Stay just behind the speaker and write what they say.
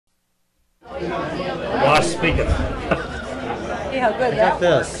Boss speaking. See how good that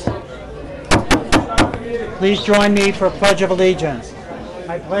This. Please join me for Pledge of Allegiance.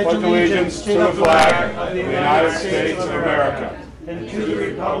 I pledge allegiance to the flag of the United States of America and to the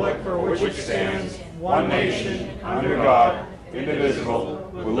republic for which it stands, one nation, under God, indivisible,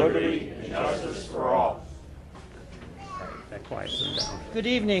 with liberty and justice for all. That quiets them down. Good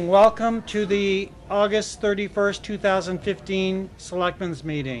evening. Welcome to the August 31st, 2015 Selectmen's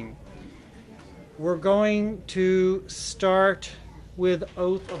Meeting. We're going to start with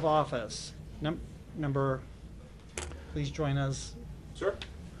oath of office. Please join us. Sir,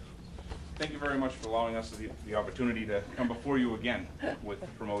 thank you very much for allowing us the opportunity to come before you again with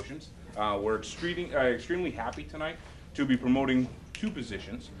promotions. We're extremely happy tonight to be promoting 2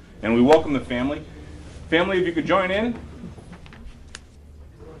 positions, and we welcome the family. Family, if you could join in.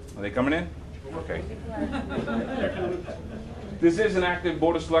 Are they coming in? Okay. This is an active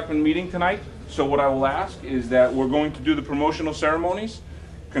Board of Selectmen meeting tonight, so what I will ask is that we're going to do the promotional ceremonies,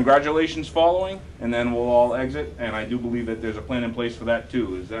 congratulations following, and then we'll all exit, and I do believe that there's a plan in place for that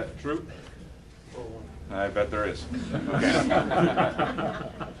too. Is that true? I bet there is. Okay.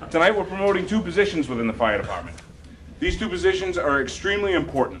 Tonight we're promoting 2 positions within the fire department. These 2 positions are extremely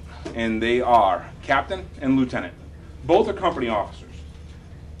important, and they are captain and lieutenant. Both are company officers.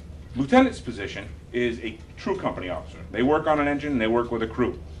 Lieutenant's position is a true company officer. They work on an engine, they work with a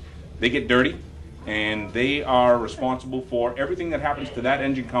crew. They get dirty, and they are responsible for everything that happens to that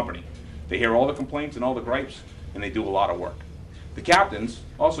engine company. They hear all the complaints and all the gripes, and they do a lot of work. The captains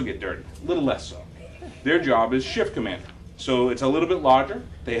also get dirty, a little less so. Their job is shift commander, so it's a little bit larger.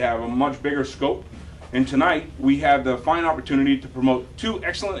 They have a much bigger scope, and tonight we have the fine opportunity to promote 2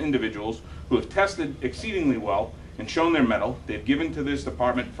 excellent individuals who have tested exceedingly well and shown their mettle. They've given to this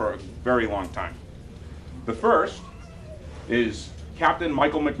department for a very long time. The first is Captain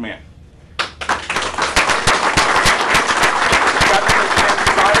Michael McMahon. Captain McMahon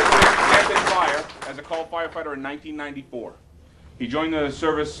started with Hampton Fire as a call firefighter in 1994. He joined the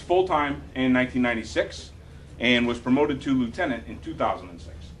service full-time in 1996 and was promoted to lieutenant in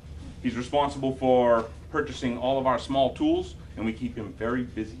 2006. He's responsible for purchasing all of our small tools, and we keep him very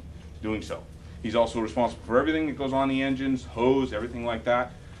busy doing so. He's also responsible for everything that goes on the engines, hose, everything like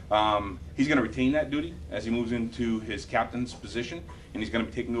that. He's going to retain that duty as he moves into his captain's position, and he's going to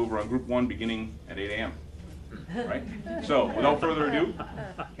be taking over on Group 1 beginning at 8 a.m. Right? So, without further ado,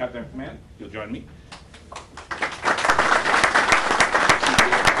 Captain McMahon, you'll join me.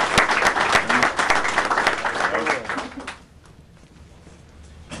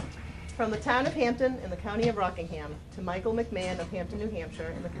 From the town of Hampton in the county of Rockingham to Michael McMahon of Hampton, New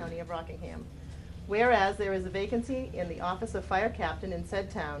Hampshire in the county of Rockingham. Whereas there is a vacancy in the office of fire captain in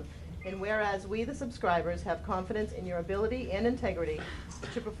said town, and whereas we, the subscribers, have confidence in your ability and integrity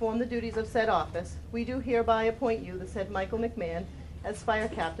to perform the duties of said office, we do hereby appoint you, the said Michael McMahon, as fire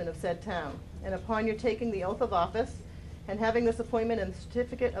captain of said town. And upon your taking the oath of office and having this appointment and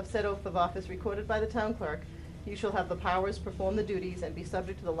certificate of said oath of office recorded by the town clerk, you shall have the powers, perform the duties, and be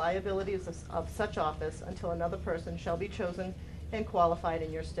subject to the liabilities of such office until another person shall be chosen and qualified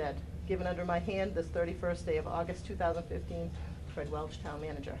in your stead. Given under my hand this 31st day of August 2015, Fred Welch, Town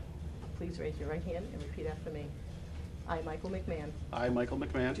Manager. Please raise your right hand and repeat after me. I, Michael McMahon, I, Michael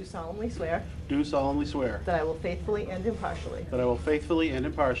McMahon, do solemnly swear do solemnly swear that I will faithfully and impartially that I will faithfully and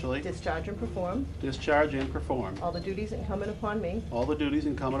impartially discharge and perform all the duties incumbent upon me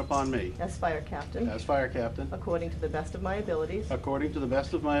as fire captain as fire captain according to the best of my abilities, according to the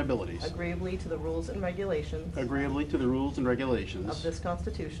best of my abilities, agreeably to the rules and regulations of this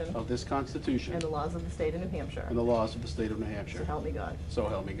Constitution Constitution and the laws of the state of New Hampshire. and the laws of the state of New So Hampshire. help me God. So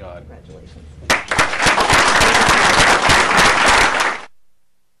help me God. Congratulations.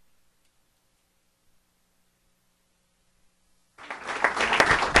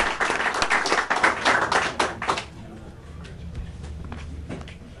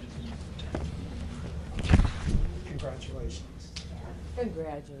 Congratulations.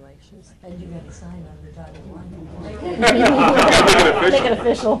 Congratulations. And you got to sign on the dotted line. Make it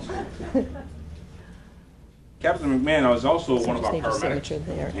official. Captain McMahon is also one of our Just need your paramedics signature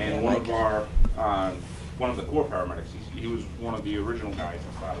there. and one of our one of the core paramedics. He was one of the original guys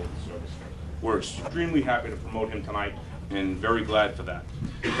that started the service. We're extremely happy to promote him tonight and very glad for that.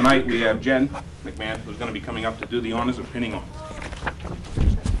 Tonight we have Jen McMahon, who's going to be coming up to do the honors of pinning on.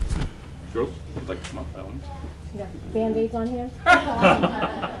 Girls, would like to come up, by all means. Yeah. Band-Aids on here?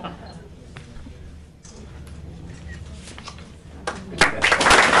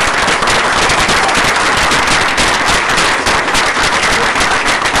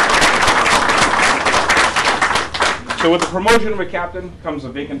 So with the promotion of a captain comes a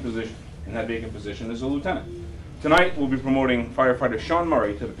vacant position. and that vacant position is a lieutenant. Tonight, we'll be promoting firefighter Sean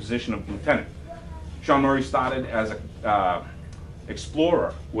Murray to the position of lieutenant. Sean Murray started as a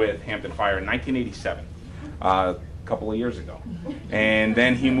explorer with Hampton Fire in 1987, a couple of years ago. And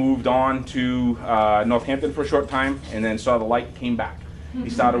then he moved on to Northampton for a short time, and then saw the light, came back. He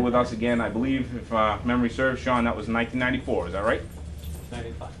started with us again, I believe, if memory serves, Sean, that was in 1994, is that right?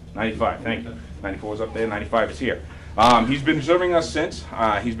 95. 95, thank you. 94 is up there, 95 is here. He's been serving us since.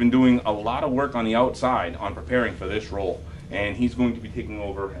 He's been doing a lot of work on the outside on preparing for this role, and he's going to be taking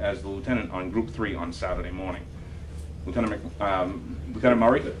over as the lieutenant on Group 3 on Saturday morning. Lieutenant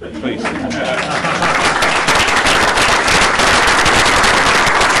Murray, please.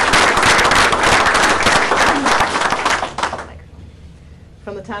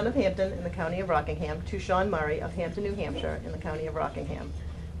 From the town of Hampton in the county of Rockingham to Sean Murray of Hampton, New Hampshire in the county of Rockingham.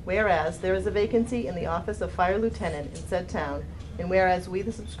 Whereas there is a vacancy in the office of fire lieutenant in said town, and whereas we,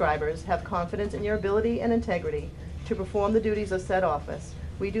 the subscribers, have confidence in your ability and integrity to perform the duties of said office,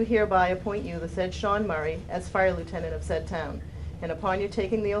 we do hereby appoint you, the said Sean Murray, as fire lieutenant of said town. And upon your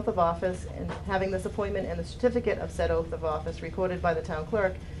taking the oath of office and having this appointment and the certificate of said oath of office recorded by the town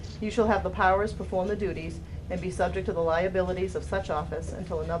clerk, you shall have the powers, perform the duties, and be subject to the liabilities of such office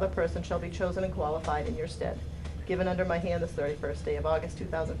until another person shall be chosen and qualified in your stead. Given under my hand this 31st day of August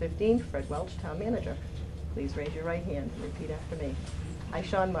 2015, Fred Welch, Town Manager. Please raise your right hand and repeat after me. I,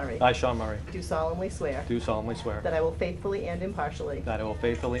 Sean Murray, I, Sean Murray, do solemnly swear do solemnly swear that I will faithfully and impartially that I will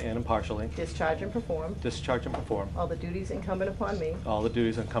faithfully and impartially discharge and perform discharge and perform all the duties incumbent upon me all the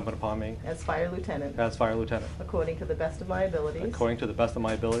duties incumbent upon me as fire lieutenant as fire lieutenant, according to the best of my abilities, according to the best of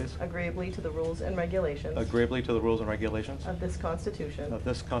my abilities, agreeably to the rules and regulations agreeably to the rules and regulations of this Constitution of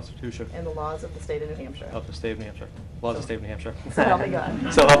this Constitution and the laws of the state of New Hampshire. of the state of New Hampshire, laws of the state of New Hampshire. So help me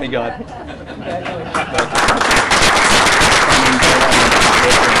God. So help me God.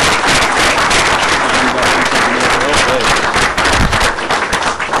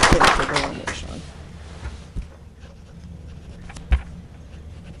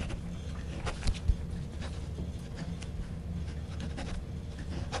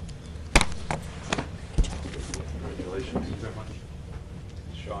 Congratulations.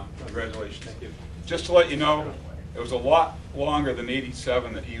 Sean, congratulations. Thank you. Just to let you know, it was a lot longer than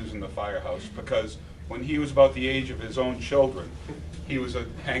 87 that he was in the firehouse, because when he was about the age of his own children, he was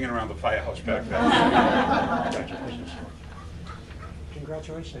hanging around the firehouse back then.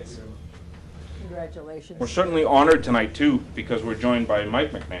 Congratulations. Congratulations. We're certainly honored tonight, too, because we're joined by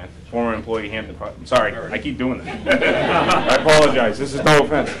Mike McMahon, former employee Hampton Fire. Sorry, I keep doing this. I apologize. This is no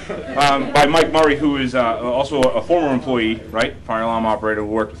offense. By Mike Murray, who is also a former employee, right, fire alarm operator who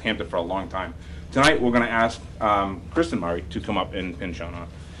worked with Hampton for a long time. Tonight, we're going to ask Kristen Murray to come up and pin Sean on.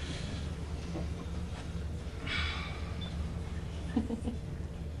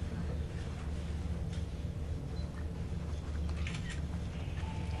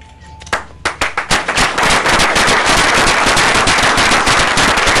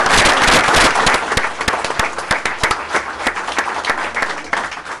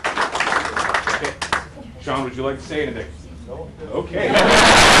 Sean, would you like to say anything? No. Okay.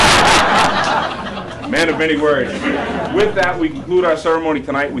 Man of many words. With that, we conclude our ceremony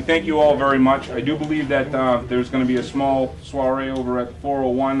tonight. We thank you all very much. I do believe that there's going to be a small soiree over at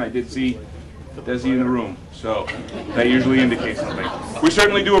 401. I did see Desi in the room, so that usually indicates something. We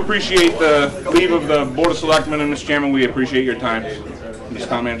certainly do appreciate the leave of the Board of Selectmen, and Mr. Chairman, we appreciate your time. Mr.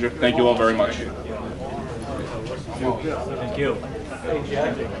 Town Manager, thank you all very much. Thank you.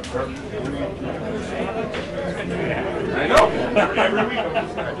 I know.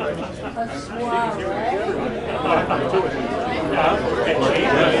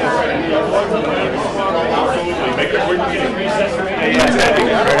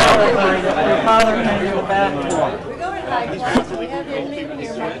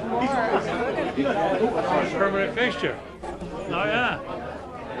 Permanent fixture. Oh, yeah.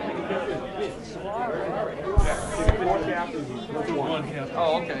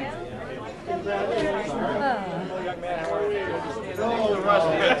 Oh, okay. That's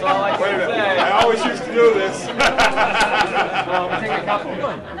all I can say. I always used to do this. Well, we'll take a couple.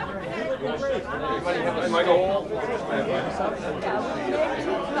 Everybody have a Michael. Well,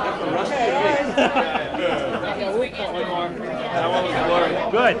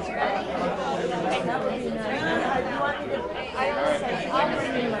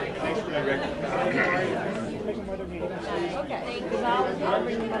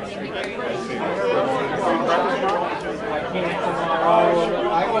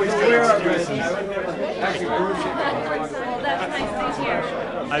 that's nice to hear.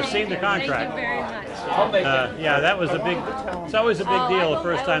 I've seen the contract. Thank you very much. Yeah, that was a big, it's always a big deal the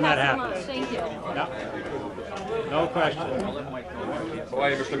first time that happens. Thank you. Yeah. No question. How are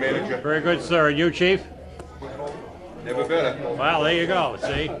you, Mr. Manager? Very good, sir. And you, Chief? Never better. Well, there you go,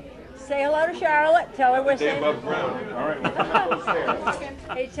 see? Say hello to Charlotte. Tell her we're Stay saying. above ground. All right.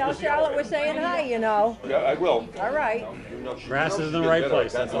 Hey, tell Charlotte we're saying hi. You know. Yeah, I will. All right. Grass is in the right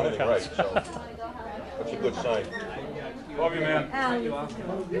place, that's all that counts. That's a good sign. Love you, man. Anything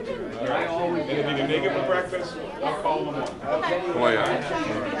to make it for breakfast? I'll call in the morning. Oh,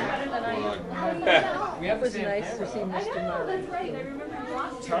 yeah. It was nice to see Mr. Murray.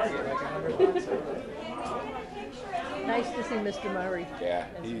 Nice to see Mr. Murray Yeah,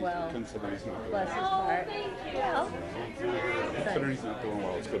 as well. considering he's not doing Bless his heart. Well, Considering he's not doing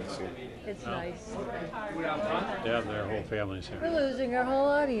well, it's good to see him. it's nice. Yeah, their whole family's We're here. losing our whole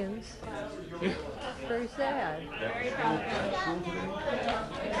audience. Very sad. You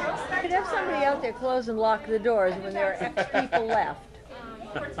could have somebody out there close and lock the doors when there are X people left.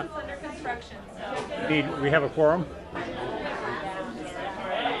 Court's under construction, so. We have a quorum?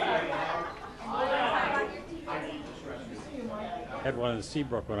 Had one in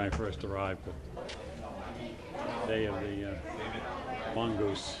Seabrook when I first arrived, but day of the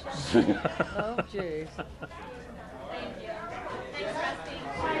mongoose. Oh, jeez. Thank you. Thanks, Rusty.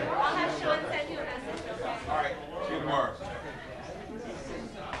 I'll have Sean send you a message, okay? All right, see you tomorrow.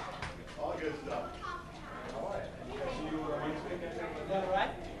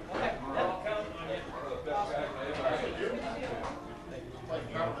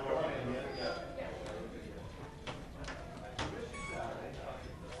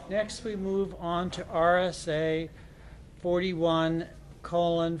 Next, we move on to RSA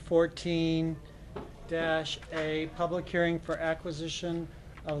 41:14-A, public hearing for acquisition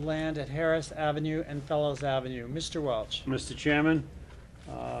of land at Harris Avenue and Fellows Avenue. Mr. Welch. Mr. Chairman,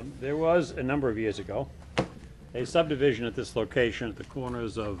 there was a number of years ago a subdivision at this location at the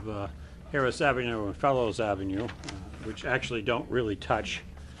corners of Harris Avenue and Fellows Avenue, which actually don't really touch.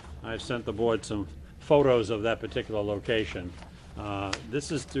 I've sent the board some photos of that particular location.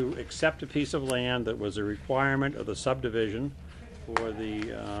 This is to accept a piece of land that was a requirement of the subdivision for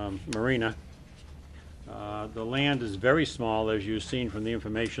the marina. The land is very small, as you've seen from the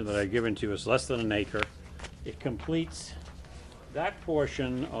information that I've given to you. It's less than an acre. It completes that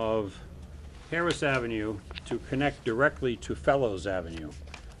portion of Harris Avenue to connect directly to Fellows Avenue.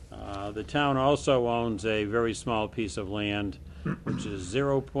 The town also owns a very small piece of land, which is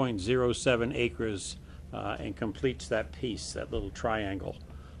 0.07 acres, and completes that piece, that little triangle.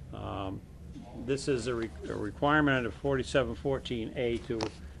 This is a requirement under 4714A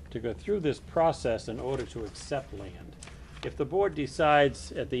to go through this process in order to accept land. If the board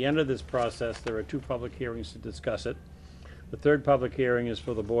decides at the end of this process, there are 2 public hearings to discuss it. The 3rd public hearing is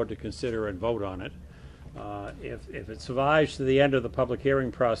for the board to consider and vote on it. If it survives to the end of the public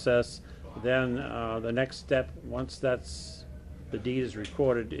hearing process, then the next step, once the deed is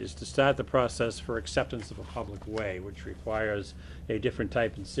recorded, is to start the process for acceptance of a public way, which requires a different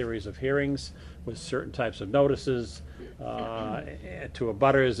type and series of hearings with certain types of notices to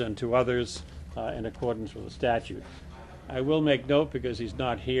abutters and to others in accordance with the statute. I will make note, because he's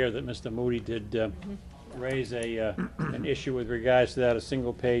not here, that Mr. Moody did raise an issue with regards to that, a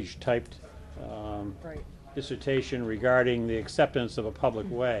single-page typed Right. dissertation regarding the acceptance of a public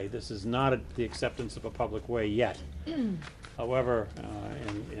way. This is not the acceptance of a public way yet. However,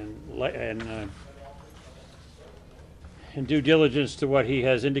 in due diligence to what he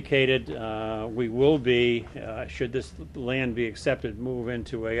has indicated, we will be, should this land be accepted, move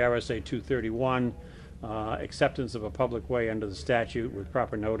into a RSA 231 acceptance of a public way under the statute with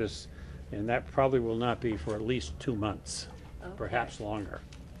proper notice, and that probably will not be for at least 2 months, perhaps longer.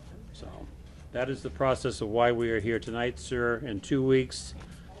 So that is the process of why we are here tonight, sir. In 2 weeks,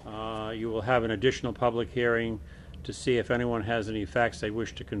 you will have an additional public hearing to see if anyone has any facts they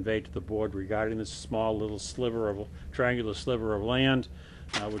wish to convey to the board regarding this small little triangular sliver of land,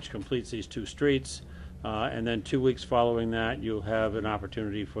 which completes these 2 streets. And then 2 weeks following that, you'll have an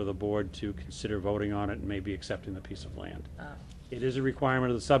opportunity for the board to consider voting on it and maybe accepting the piece of land. It is a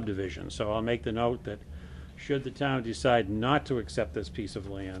requirement of the subdivision, so I'll make the note that should the town decide not to accept this piece of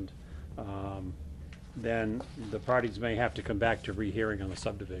land, then the parties may have to come back to rehearing on the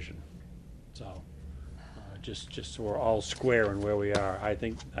subdivision. So, just so we're all square in where we are. I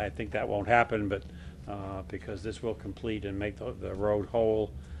think that won't happen, but because this will complete and make the road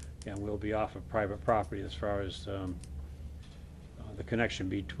whole, and we'll be off of private property as far as the connection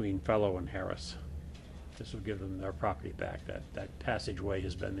between Fellow and Harris. This will give them their property back. That passageway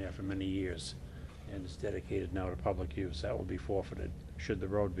has been there for many years and is dedicated now to public use. That will be forfeited should the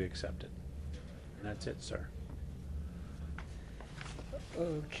road be accepted. And that's it, sir.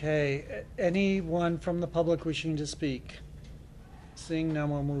 Okay, anyone from the public wishing to speak? Seeing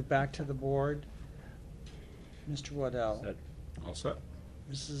none, we'll move back to the board. Mr. Waddell, That- All set.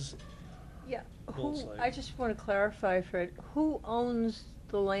 Mrs. Yeah, Bullseye. I just want to clarify, Fred, who owns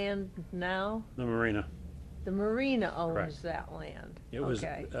the land now? The marina. The marina owns Correct. that land. It was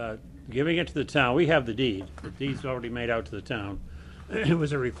Okay. giving it to the town. We have the deed. The deed's already made out to the town. It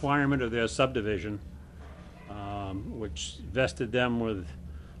was a requirement of their subdivision, which vested them with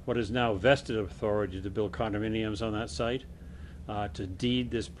what is now vested authority to build condominiums on that site, to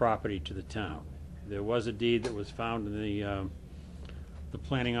deed this property to the town. There was a deed that was found in the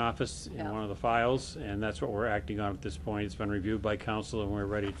planning office in Yeah. one of the files, and that's what we're acting on at this point. It's been reviewed by council, and we're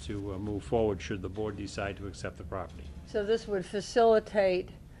ready to move forward should the board decide to accept the property. So this would facilitate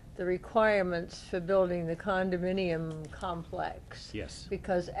the requirements for building the condominium complex? Yes.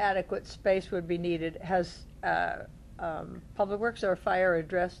 Because adequate space would be needed. Has Public Works or Fire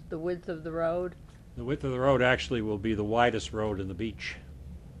addressed the width of the road? The width of the road actually will be the widest road in the beach,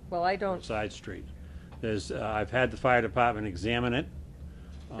 Well, I don't, side street. There's, I've had the fire department examine it,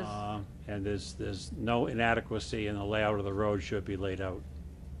 This- and there's no inadequacy in the layout of the road should it be laid out.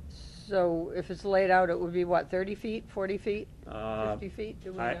 so if it's laid out, it would be what, 30 feet, 40 feet, Uh, 50 feet?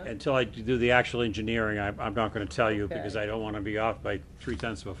 Do we know? Until I do the actual engineering, I'm not gonna tell you, Okay. because I don't wanna be off by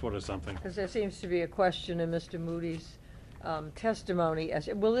 3/10 of a foot or something. Because there seems to be a question in Mr. Moody's testimony.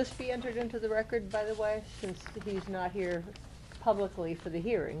 Will this be entered into the record, by the way, since he's not here publicly for the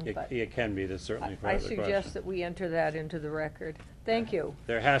hearing? It But it can be, that's certainly part I of the question. suggest that we enter that into the record. Thank you.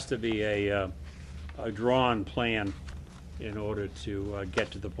 There has to be a drawn plan in order to get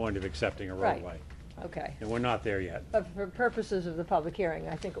to the point of accepting a Right. roadway. Okay. And we're not there yet. But for purposes of the public hearing,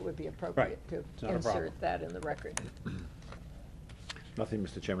 I think it would be appropriate to It's not a problem. insert that in the record. Nothing,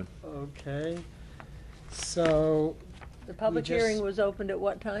 Mr. Chairman. Okay, so, The public just- hearing was opened at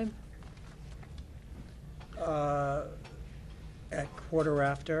what time? at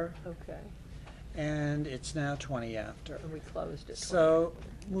 1:15, Okay, and it's now 20 after. and we closed at 20. So,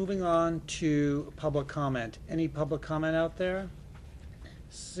 moving on to public comment. Any public comment out there?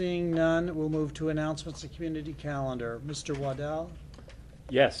 Seeing none, we'll move to announcements of community calendar. Mr. Waddell?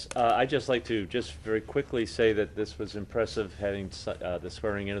 Yes, I'd just like to just very quickly say that this was impressive, having the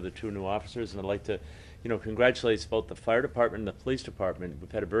swearing in of the two new officers, and I'd like to, congratulate both the fire department and the police department.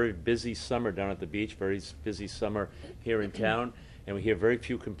 We've had a very busy summer down at the beach, very busy summer here in town, and we hear very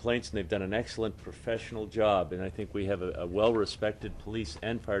few complaints, and they've done an excellent professional job, and I think we have a well-respected police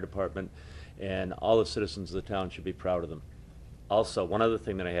and fire department, and all the citizens of the town should be proud of them. Also, one other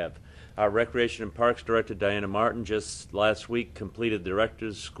thing that I have, our Recreation and Parks Director, Diana Martin, just last week completed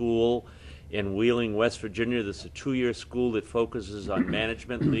Director's School in Wheeling, West Virginia. This is a 2-year school that focuses on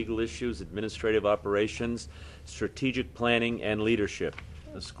management, legal issues, administrative operations, strategic planning, and leadership.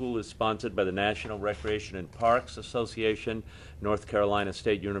 The school is sponsored by the National Recreation and Parks Association, North Carolina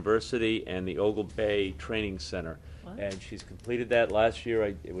State University, and the Ogle Bay Training Center. And she's completed that last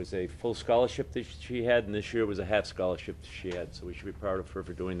year. It was a full scholarship that she had, and this year it was a half scholarship that she had. So we should be proud of her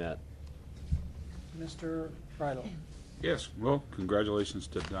for doing that. Mr. Friedel? Yes, well, congratulations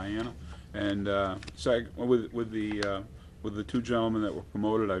to Diana. And with the two gentlemen that were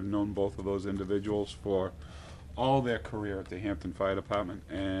promoted, I've known both of those individuals for all their career at the Hampton Fire Department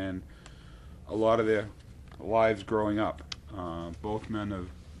and a lot of their lives growing up. Both men are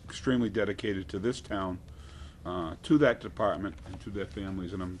extremely dedicated to this town, to that department, and to their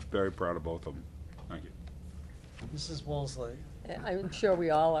families, and I'm very proud of both of them. Thank you. Mrs. Wolseley? I'm sure we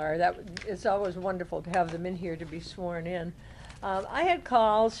all are. It's always wonderful to have them in here to be sworn in. I had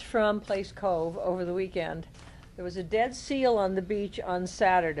calls from Place Cove over the weekend. There was a dead seal on the beach on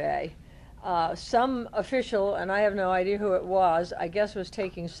Saturday. Some official, and I have no idea who it was, I guess was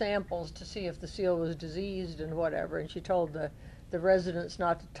taking samples to see if the seal was diseased and whatever, and she told the residents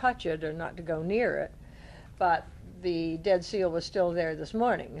not to touch it or not to go near it. But the dead seal was still there this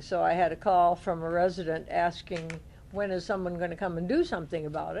morning, so I had a call from a resident asking, when is someone going to come and do something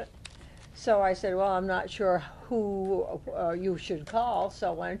about it? So I said, well, I'm not sure who you should call,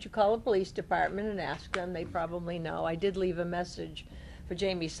 so why don't you call the police department and ask them? They probably know. I did leave a message for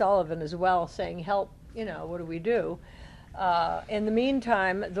Jamie Sullivan as well, saying, help, what do we do? In the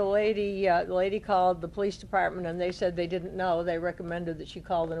meantime, the lady called the police department, and they said they didn't know. They recommended that she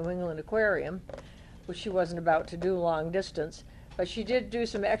call the New England Aquarium, which she wasn't about to do long distance. But she did do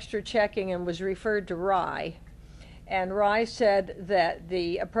some extra checking and was referred to Rye. And Rye said that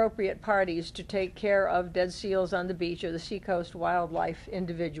the appropriate parties to take care of dead seals on the beach are the Seacoast Wildlife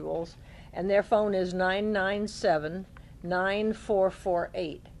individuals, and their phone is 997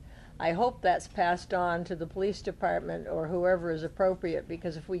 9448. I hope that's passed on to the police department or whoever is appropriate,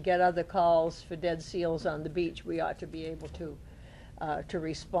 because if we get other calls for dead seals on the beach, we ought to be able to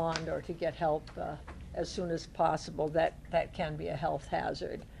respond or to get help as soon as possible. That can be a health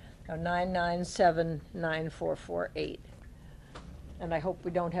hazard. Now, 997-9448. And I hope we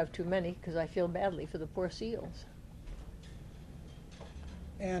don't have too many, because I feel badly for the poor seals.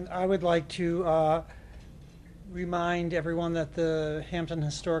 And I would like to remind everyone that the Hampton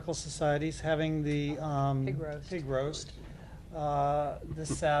Historical Society is having the pig roast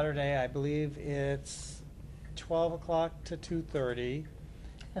this Saturday. I believe it's 12 o'clock to 2:30.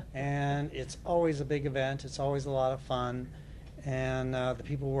 And it's always a big event. It's always a lot of fun. And the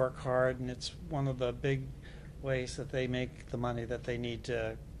people work hard, and it's one of the big ways that they make the money that they need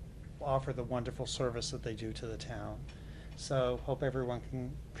to offer the wonderful service that they do to the town. So hope everyone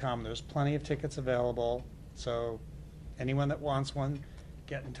can come. There's plenty of tickets available. So anyone that wants one,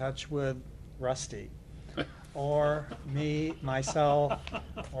 get in touch with Rusty or me, myself,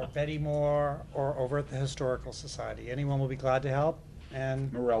 or Betty Moore, or over at the Historical Society. Anyone will be glad to help.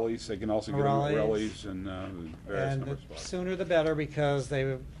 And Morelli's, they can also get Morelli's and various and other the spots. sooner the better, because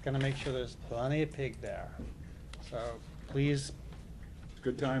they're going to make sure there's plenty of pig there. So please.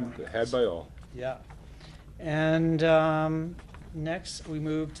 Good time had by all. Yeah. And next, we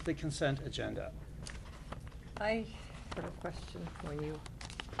move to the consent agenda. I have a question for you.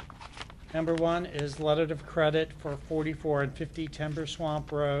 Number 1 is letter of credit for 44 and 50 Timber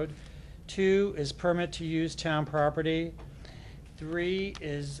Swamp Road. 2 is permit to use town property. 3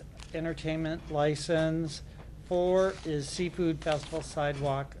 is entertainment license. 4 is seafood festival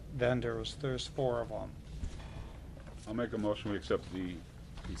sidewalk vendors. There's 4 of them. I'll make a motion, we accept the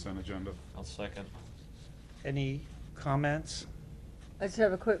consent agenda. I'll second. Any comments? I just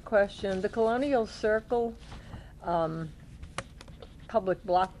have a quick question. The Colonial Circle public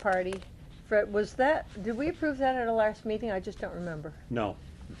block party, Fred, did we approve that at our last meeting? I just don't remember. No,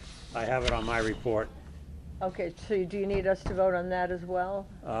 I have it on my report. Okay, so do you need us to vote on that as well?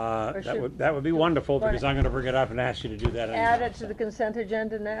 That would be wonderful, because I'm going to bring it up and ask you to do that anyhow. Add it to the consent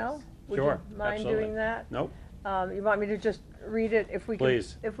agenda now? Sure, Would you mind absolutely. doing that? Nope. You want me to just read it? If we can,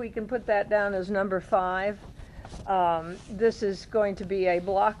 Please. If we can put that down as number 5. This is going to be a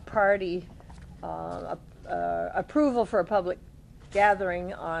block party, approval for a public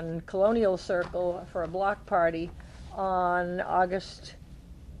gathering on Colonial Circle for a block party on August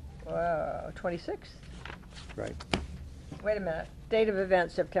 26th. Right. Wait a minute. Date of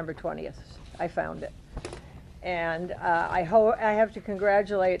event, September 20th. I found it. And I have to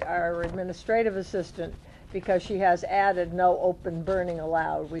congratulate our administrative assistant, because she has added no open burning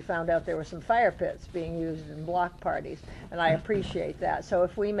allowed. We found out there were some fire pits being used in block parties, and I appreciate that. So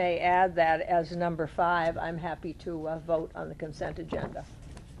if we may add that as number 5, I'm happy to vote on the consent agenda.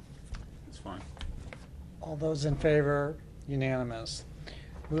 It's fine. All those in favor, unanimous.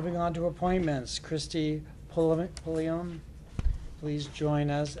 Moving on to appointments. Christy Pulliam, please join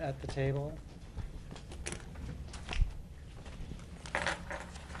us at the table.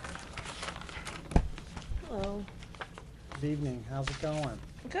 Hello. Good evening. How's it going?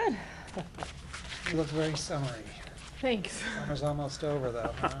 Good. You look very summery. Thanks. Summer's almost over,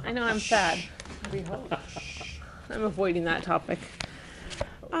 though, huh? I know, I'm sad. We hope. I'm avoiding that topic.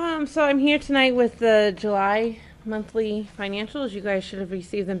 So I'm here tonight with the July monthly financials. You guys should have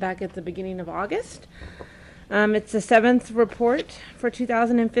received them back at the beginning of August. It's the 7th report for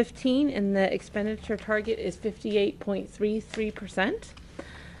 2015, and the expenditure target is 58.33%.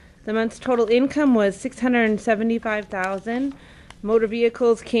 The month's total income was $675,000. Motor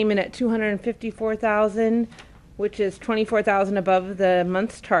vehicles came in at $254,000, which is $24,000 above the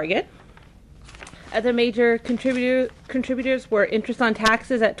month's target. Other major contributors were interest on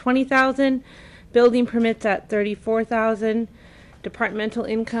taxes at $20,000, building permits at $34,000, departmental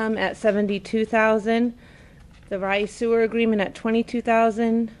income at $72,000, the Rice Sewer Agreement at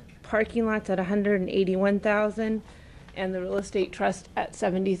 $22,000, parking lots at $181,000, and the real estate trust at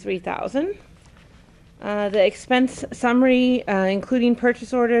 $73,000. The expense summary, including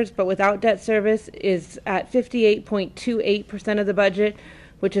purchase orders but without debt service, is at 58.28% of the budget,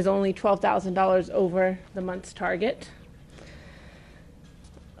 which is only $12,000 over the month's target.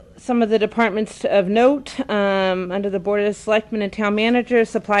 Some of the departments of note, under the Board of Selectmen and Town Manager,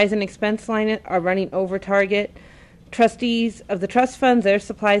 supplies and expense line are running over target. Trustees of the trust funds, their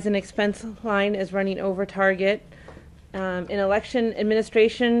supplies and expense line is running over target. In election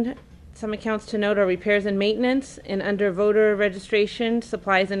administration, some accounts to note are repairs and maintenance, and under voter registration,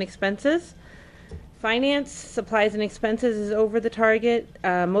 supplies and expenses. Finance, supplies and expenses is over the target.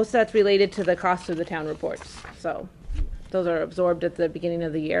 Most of that's related to the cost of the town reports. So those are absorbed at the beginning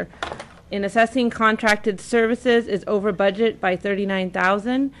of the year. In assessing contracted services is over budget by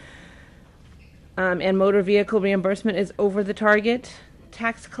 39,000. And motor vehicle reimbursement is over the target.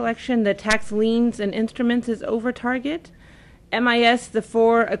 Tax collection, the tax liens and instruments is over target. MIS, the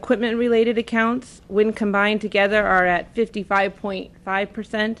 4 equipment-related accounts, when combined together, are at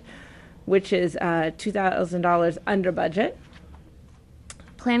 55.5%, which is $2,000 under budget.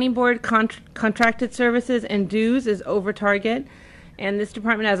 Planning board contracted services and dues is over target, and this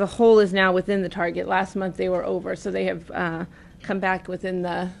department as a whole is now within the target. Last month they were over, so they have come back within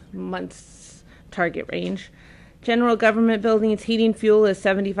the month's target range. General government buildings, heating fuel is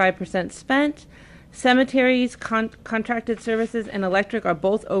 75% spent. Cemeteries, contracted services, and electric are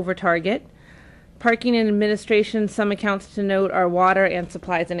both over target. Parking and administration, some accounts to note are water and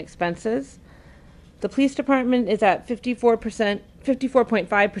supplies and expenses. The police department is at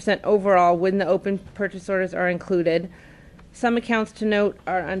 54.5% overall when the open purchase orders are included. Some accounts to note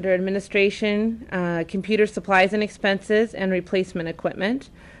are under administration, computer supplies and expenses, and replacement equipment.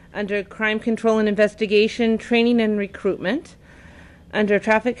 Under crime control and investigation, training and recruitment. Under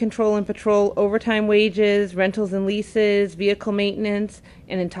traffic control and patrol, overtime wages, rentals and leases, vehicle maintenance,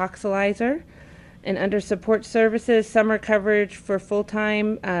 and intoxilizer. And under support services, summer coverage for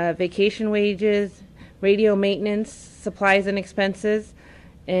full-time, vacation wages, radio maintenance, supplies and expenses.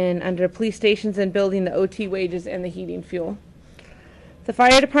 And under police stations and building, the OT wages and the heating fuel. The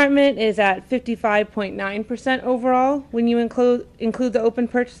fire department is at 55.9% overall when you include the open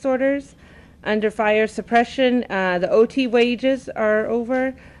purchase orders. Under fire suppression, the OT wages are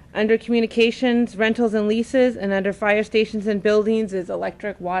over. Under communications, rentals and leases, and under fire stations and buildings is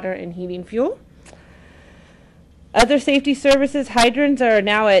electric, water, and heating fuel. Other safety services, hydrants are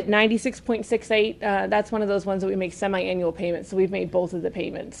now at 96.68. That's one of those ones that we make semi-annual payments, so we've made both of the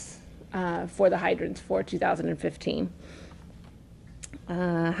payments for the hydrants for 2015.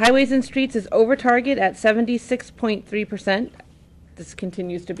 Highways and streets is over target at 76.3%. This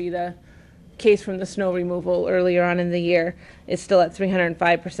continues to be the case from the snow removal earlier on in the year. Is still at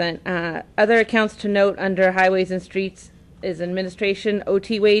 305%. Other accounts to note under highways and streets is administration,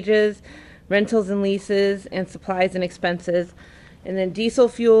 OT wages, rentals and leases, and supplies and expenses. And then diesel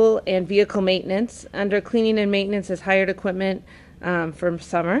fuel and vehicle maintenance. Under cleaning and maintenance is hired equipment from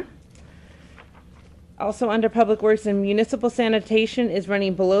summer. Also under public works and municipal sanitation is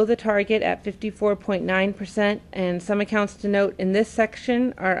running below the target at 54.9%. And some accounts to note in this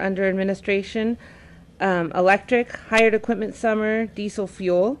section are under administration, electric, hired equipment summer, diesel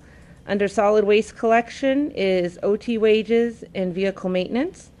fuel. Under solid waste collection is OT wages and vehicle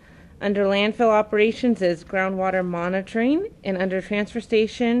maintenance. Under landfill operations is groundwater monitoring. And under transfer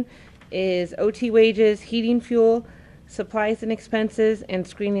station is OT wages, heating fuel, supplies and expenses, and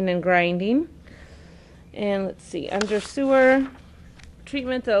screening and grinding. And let's see, under sewer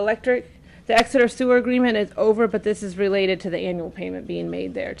treatment, the Exeter sewer agreement is over, but this is related to the annual payment being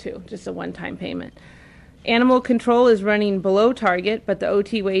made there too, just a one-time payment. Animal control is running below target, but the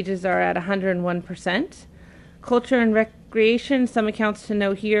OT wages are at 101%. Culture and recreation, some accounts to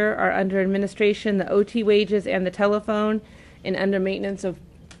note here are under administration, the OT wages and the telephone, and under maintenance of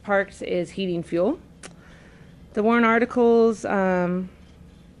parks is heating fuel. The warrant articles, the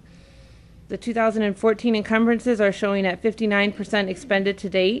 2014 encumbrances are showing at 59% expended to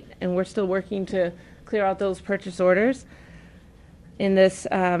date, and we're still working to clear out those purchase orders. In this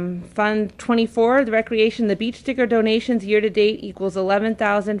Fund 24, the recreation, the beach sticker donations year to date equals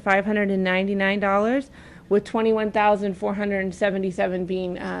 $11,599, with $21,477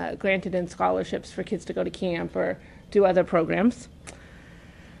 being granted in scholarships for kids to go to camp or do other programs.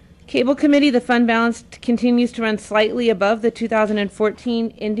 Cable Committee, the fund balance continues to run slightly above the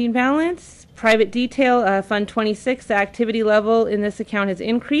 2014 ending balance. Private detail, Fund 26, the activity level in this account has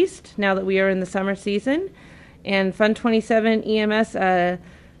increased now that we are in the summer season. And Fund 27, EMS, they're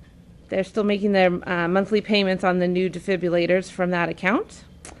still making their monthly payments on the new defibrillators from that account.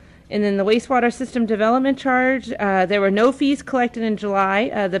 And then the wastewater system development charge, there were no fees collected in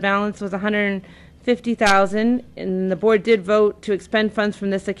July. The balance was $150,000, and the board did vote to expend funds from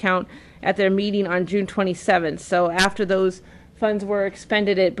this account at their meeting on June 27th. So after those funds were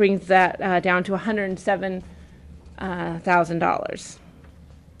expended, it brings that down to $107,000.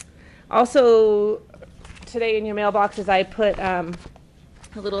 Also, today in your mailboxes, I put a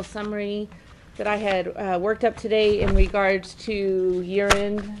little summary that I had worked up today in regards to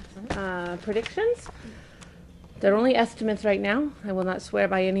year-end predictions. They're only estimates right now. I will not swear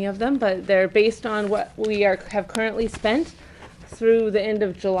by any of them, but they're based on what we have currently spent through the end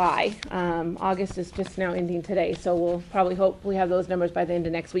of July. August is just now ending today, so we'll probably hope we have those numbers by the end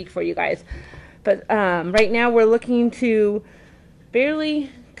of next week for you guys. But right now we're looking to barely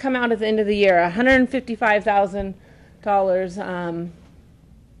come out at the end of the year. $155,000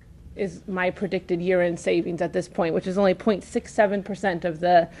 is my predicted year-end savings at this point, which is only 0.67% of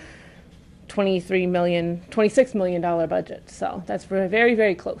the $26 million budget. So that's very,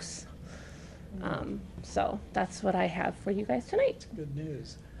 very close. So that's what I have for you guys tonight. Good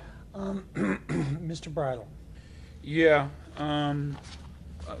news. Mr. Bridle. Yeah,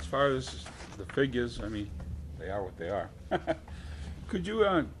 as far as the figures, I mean, they are what they are. Could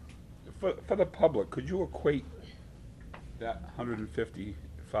you, for the public, could you equate that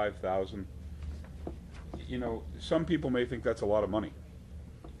 155,000? You know, some people may think that's a lot of money,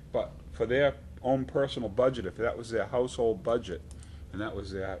 but for their own personal budget, if that was their household budget, and that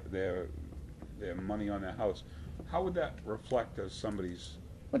was their money on their house, how would that reflect as somebody's?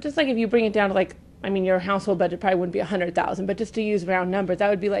 Well, just like if you bring it down to like, I mean, your household budget probably wouldn't be 100,000, but just to use round numbers, that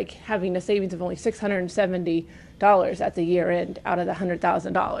would be like having a savings of only $670 at the year end out of the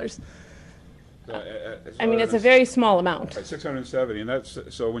 $100,000. I mean, it's a very small amount. 670, and that's,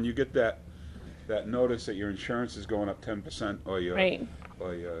 so when you get that notice that your insurance is going up 10%, or your, right,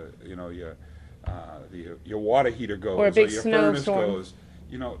 or your, you know, your water heater goes, or a big your furnace snowstorm goes,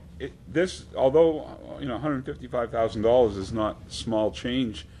 you know, this, although, you know, $155,000 is not small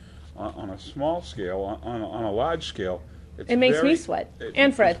change on a small scale, on a large scale, it makes me sweat,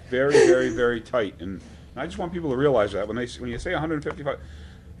 and Fred. It's very, very, very tight, and I just want people to realize that when you say 155,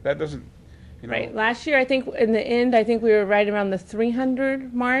 that doesn't, you know. Right. Last year, I think in the end, I think we were right around the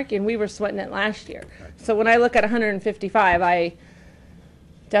 300 mark, and we were sweating it last year. Right. So when I look at 155, I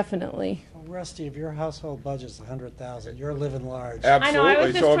definitely. Rusty, if your household budget's 100,000, you're living large. Absolutely. I know. I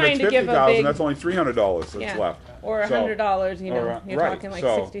was just so trying if it's to give a big. that's only $300 that's left. Or $100. You know, you're right. talking like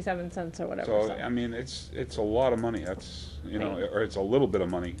 67 cents or whatever. So I mean, it's a lot of money. That's, you know, or it's a little bit of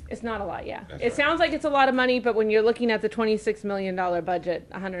money. It's not a lot, yeah. That's it right. sounds like it's a lot of money, but when you're looking at the $26 million budget,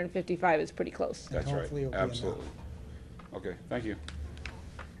 155 is pretty close. That's right. Absolutely. Okay. Thank you.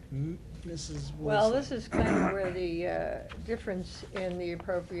 Mrs. Wilson. Well, this is kind of where the difference in the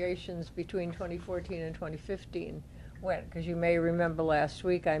appropriations between 2014 and 2015 went, because you may remember last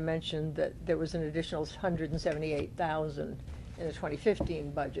week I mentioned that there was an additional 178,000 in the 2015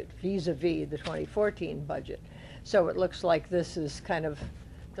 budget vis-a-vis the 2014 budget. So it looks like this is kind of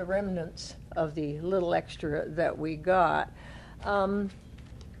the remnants of the little extra that we got.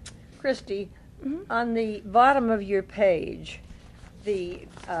 Christy, on the bottom of your page, the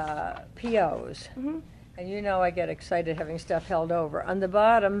POs, and you know I get excited having stuff held over. On the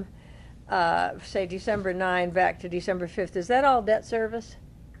bottom, say December 9 back to December 5th, is that all debt service?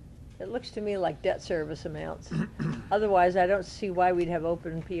 It looks to me like debt service amounts. Otherwise, I don't see why we'd have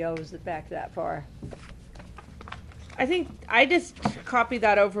open POs that back that far. I think I just copied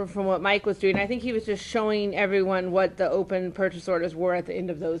that over from what Mike was doing. I think he was just showing everyone what the open purchase orders were at the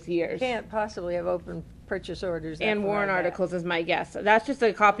end of those years. Can't possibly have open purchase orders that and far warrant back. articles is my guess. That's just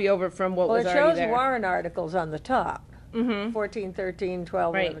a copy over from what was already there. Well, it shows warrant articles on the top, 14, 13,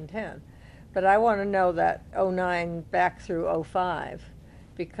 12, Right. 11, 10. But I want to know that 09 back through 05,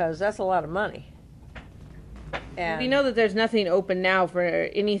 because that's a lot of money. And We know that there's nothing open now for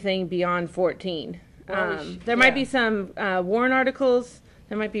anything beyond 14. Well, There might be some warrant articles.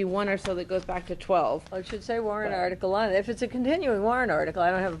 There might be one or so that goes back to 12. Well, it should say warrant article on it. If it's a continuing warrant article, I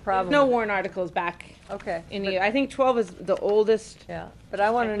don't have a There's problem. no with it. warrant articles back. Okay. I think 12 is the oldest. Yeah, but I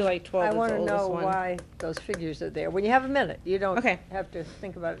want I to feel like 12 I is the want to oldest know one. why those figures are there. When you have a minute, you don't have to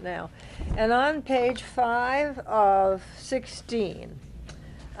think about it now. And on page 5 of 16,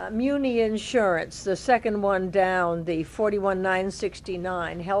 Muni Insurance, the second one down, the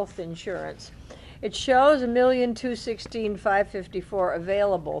 41,969 health insurance. It shows $1,216,554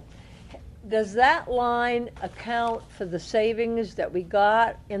 available. Does that line account for the savings that we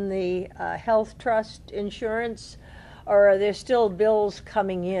got in the health trust insurance, or are there still bills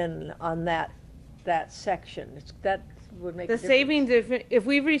coming in on that section? That would make The a difference. savings, if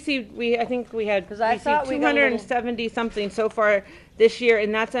we've received, I think we had I received thought we got a little- 270 something so far this year,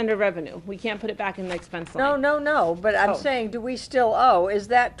 and that's under revenue. We can't put it back in the expense line. No, but I'm Oh. saying, do we still owe? Is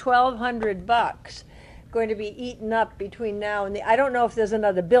that $1,200 going to be eaten up between now and I don't know if there's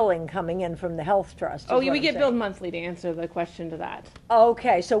another billing coming in from the health trust. Oh, is what we I'm get saying. billed monthly to answer the question to that.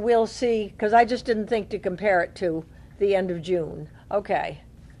 Okay, so we'll see, because I just didn't think to compare it to the end of June. Okay.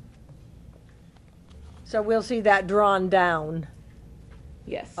 So we'll see that drawn down.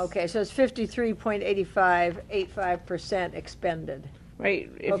 Yes. Okay, so it's 53.85% expended. Right.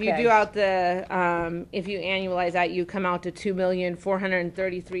 If you Okay. do out the, if you annualize that, you come out to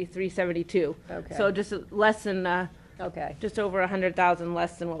 $2,433,372. Okay. So just less than Okay. Just over 100,000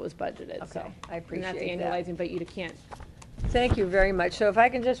 less than what was budgeted, so. Okay, I appreciate And that. that's annualizing, but you can't. Thank you very much. So if I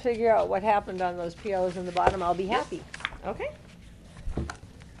can just figure out what happened on those POs in the bottom, I'll be happy. Okay.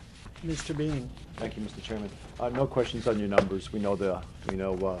 Mr. Bean. Thank you, Mr. Chairman. No questions on your numbers. We know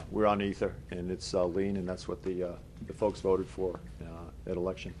we're on ether, and it's lean, and that's what the folks voted for at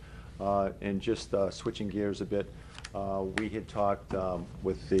election. And just switching gears a bit, we had talked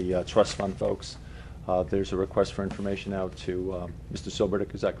with the trust fund folks. There's a request for information out to Mr.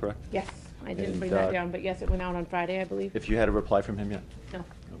 Silberdick, is that correct? Yes, I didn't And, bring that down, but yes, it went out on Friday, I believe. If you had a reply from him yet? No.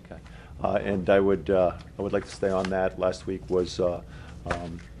 Okay. And I would like to stay on that. Last week was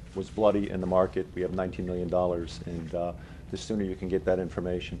bloody in the market. We have $19 million, and the sooner you can get that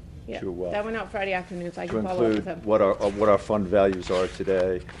information Yeah, to that went out Friday afternoon, so I to can follow up with include him. what our fund values are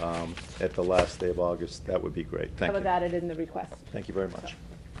today at the last day of August, that would be great. That Thank was you. added in the request. Thank you very much.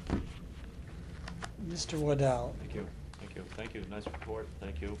 Mr. Waddell. Thank you, thank you, thank you. Nice report,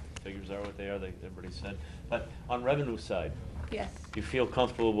 thank you. Figures are what they are, everybody said. But on revenue side, Yes. do you feel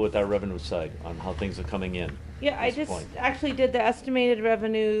comfortable with our revenue side on how things are coming in? Yeah, at I this just point? actually did the estimated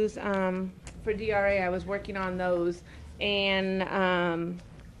revenues for DRA. I was working on those, and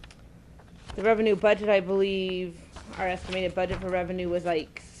the revenue budget, I believe, our estimated budget for revenue was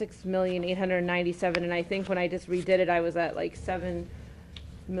like 6,897,000, and I think when I just redid it, I was at like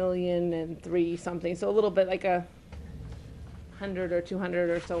 7,003,000 something. So a little bit like 100 or 200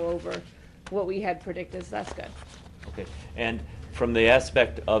 or so over what we had predicted. So that's good. Okay, and from the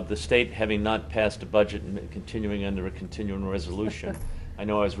aspect of the state having not passed a budget and continuing under a continuing resolution, I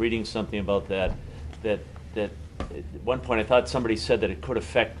know I was reading something about that at one point I thought somebody said that it could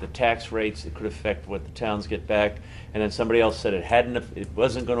affect the tax rates, it could affect what the towns get back, and then somebody else said it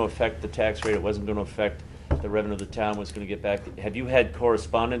wasn't going to affect the tax rate, it wasn't going to affect the revenue the town was going to get back. Have you had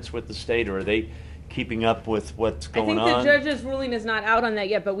correspondence with the state, or are they keeping up with what's going on? I think the judge's ruling is not out on that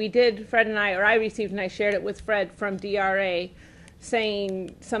yet, but we did, Fred and I, or I received and I shared it with Fred from DRA,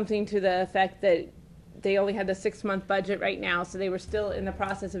 saying something to the effect that they only had the 6-month budget right now, so they were still in the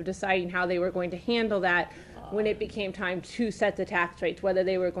process of deciding how they were going to handle that when it became time to set the tax rates, whether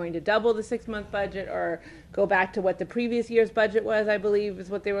they were going to double the 6-month budget or go back to what the previous year's budget was, I believe, is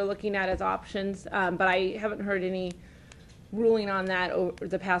what they were looking at as options. But I haven't heard any ruling on that over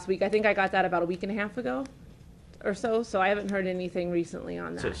the past week. I think I got that about a week and a half ago or so, so I haven't heard anything recently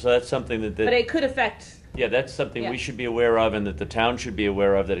on that. So that's something that... But it could affect... Yeah, that's something Yeah. we should be aware of and that the town should be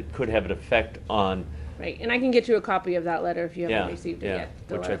aware of, that it could have an effect on... Right, and I can get you a copy of that letter if you haven't received it yet.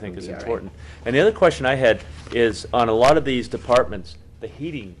 the Which I letter think from is DRA. important. And the other question I had is, on a lot of these departments, the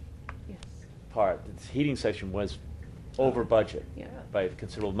heating part, the heating section was over budget by a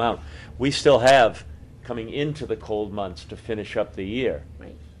considerable amount. We still have, coming into the cold months to finish up the year.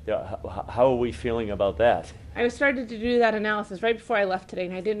 Right. How are we feeling about that? I started to do that analysis right before I left today,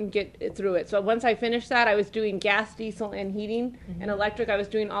 and I didn't get it through it. So once I finished that, I was doing gas, diesel, and heating, and electric. I was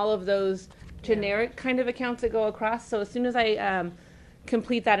doing all of those generic kind of accounts that go across. So as soon as I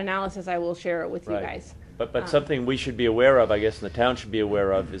complete that analysis, I will share it with you Right. guys. But something we should be aware of, I guess, and the town should be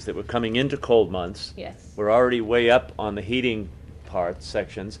aware of, is that we're coming into cold months. Yes. We're already way up on the heating parts,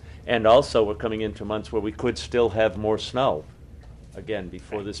 sections, and also we're coming into months where we could still have more snow, again,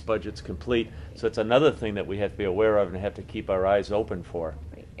 before this budget's complete. So it's another thing that we have to be aware of and have to keep our eyes open for.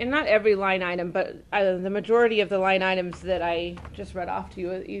 And not every line item, but the majority of the line items that I just read off to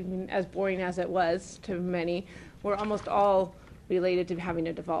you, even as boring as it was to many, were almost all related to having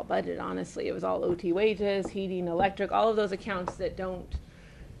a default budget, honestly. It was all OT wages, heating, electric, all of those accounts that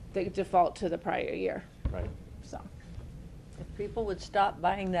default to the prior year. Right. So. If people would stop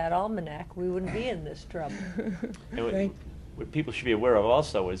buying that almanac, we wouldn't be in this trouble. And what people should be aware of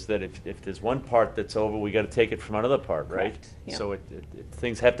also is that if there's one part that's over, we got to take it from another part, right? Correct, yeah. So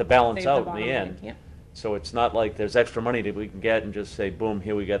things have to balance Save the out in bottom the line, end. yeah. So it's not like there's extra money that we can get and just say, boom,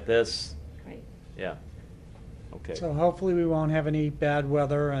 here we got this. Right. Yeah. Okay. So hopefully we won't have any bad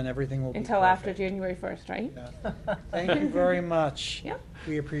weather and everything will be Until perfect. after January 1st, right? Thank you very much. Yep.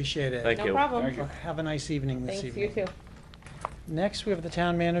 We appreciate it. Thank No you. problem. Thank you. Have a nice evening this Thanks, evening. you too. Next, we have the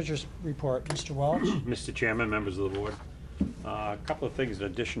town manager's report. Mr. Welch? Mr. Chairman, members of the board, a couple of things in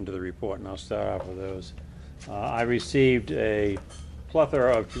addition to the report, and I'll start off with those. I received a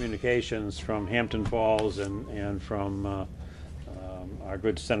plethora of communications from Hampton Falls and from our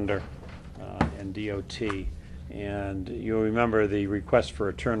good senator and DOT. And you'll remember the request for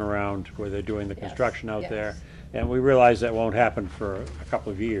a turnaround where they're doing the construction out there. And we realize that won't happen for a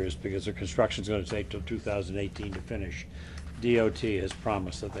couple of years because the construction's going to take till 2018 to finish. DOT has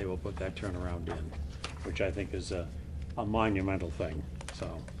promised that they will put that turnaround in, which I think is a monumental thing. So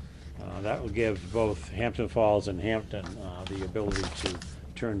That will give both Hampton Falls and Hampton the ability to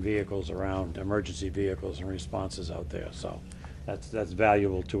turn vehicles around, emergency vehicles and responses out there. So that's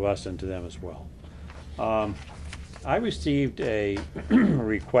valuable to us and to them as well. I received a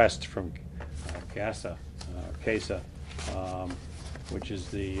request from CASA, which is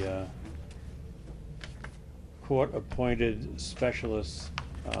the court-appointed specialists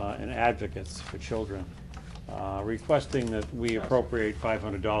and advocates for children, requesting that we appropriate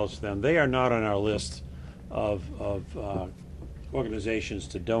 $500 to them. They are not on our list of organizations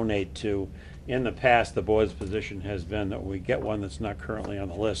to donate to. In the past, the board's position has been that we get one that's not currently on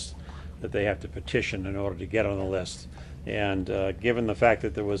the list, that they have to petition in order to get on the list. And given the fact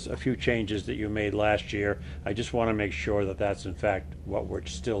that there was a few changes that you made last year, I just want to make sure that that's in fact what we're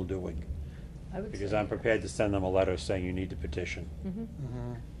still doing. Because I'm prepared to send them a letter saying you need to petition.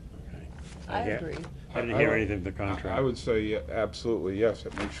 Okay. I agree. I didn't hear anything to the contrary. I would say absolutely yes.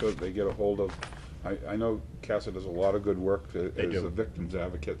 Make sure that they get a hold of. I know CASA does a lot of good work as the victims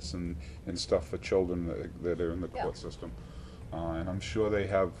advocates and stuff for children that are in the court system, and I'm sure they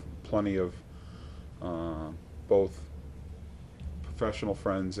have plenty of both professional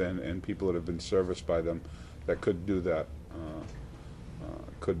friends and people that have been serviced by them that could do that.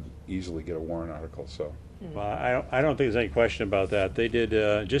 Could easily get a warrant article. So. Well, I don't think there's any question about that. They did,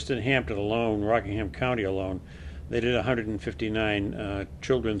 just in Hampton alone, Rockingham County alone, they did 159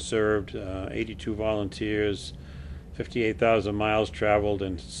 children served, 82 volunteers, 58,000 miles traveled,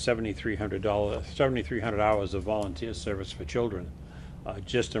 and $7,300 hours of volunteer service for children,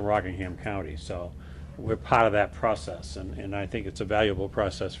 just in Rockingham County. So we're part of that process, and I think it's a valuable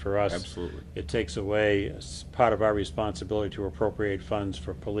process for us. Absolutely. It takes away part of our responsibility to appropriate funds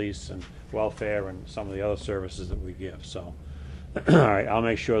for police and welfare and some of the other services that we give. So, all right, I'll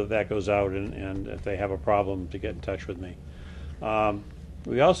make sure that goes out, and if they have a problem, to get in touch with me.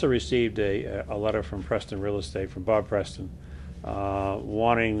 We also received a letter from Preston Real Estate, from Bob Preston,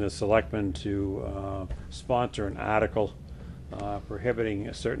 wanting the selectmen to sponsor an article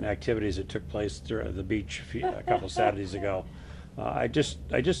prohibiting certain activities that took place at the beach a couple Saturdays ago. I just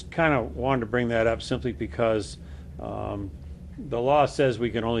kind of wanted to bring that up simply because the law says we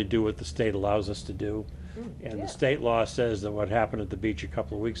can only do what the state allows us to do, and the state law says that what happened at the beach a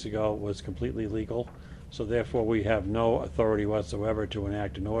couple of weeks ago was completely legal, so therefore we have no authority whatsoever to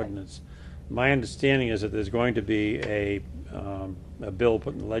enact an ordinance. My understanding is that there's going to be a bill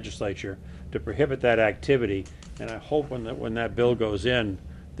put in the legislature to prohibit that activity, and I hope when that bill goes in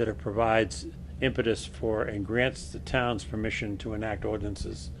that it provides impetus for and grants the towns permission to enact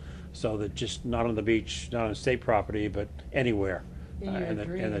ordinances, so that just not on the beach, not on state property, but anywhere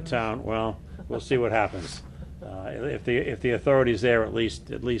in the town. Well, we'll see what happens. If the authority's there, at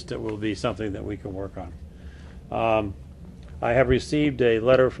least it will be something that we can work on. I have received a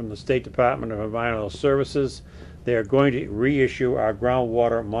letter from the State Department of Environmental Services. They are going to reissue our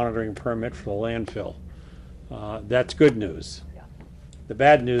groundwater monitoring permit for the landfill. That's good news. The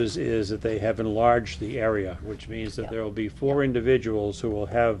bad news is that they have enlarged the area, which means that there will be 4 individuals who will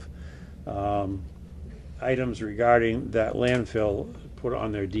have items regarding that landfill put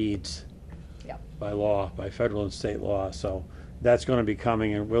on their deeds by law, by federal and state law. So that's going to be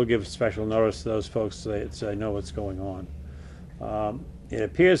coming, and we'll give special notice to those folks so they know what's going on. It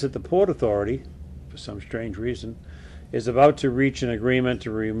appears that the Port Authority, for some strange reason, is about to reach an agreement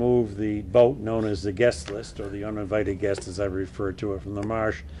to remove the boat known as the guest list, or the uninvited guest as I refer to it, from the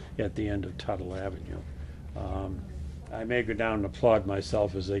marsh at the end of Tuttle Avenue. I may go down and applaud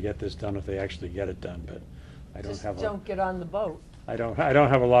myself as they get this done, if they actually get it done, but I don't have Don't get on the boat. I don't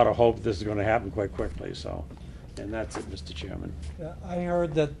have a lot of hope this is going to happen quite quickly. So, and that's it, Mr. Chairman. I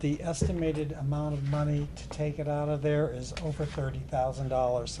heard that the estimated amount of money to take it out of there is over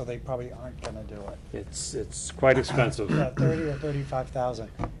 $30,000, so they probably aren't going to do it. It's quite expensive. Yeah, 30 or 35,000.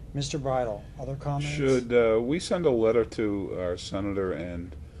 Mr. Bridle, other comments? Should we send a letter to our senator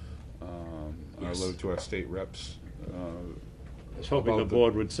and a letter to our state reps? I was hoping the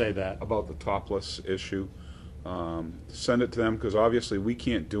board would say that. About the topless issue. Send it to them, because obviously we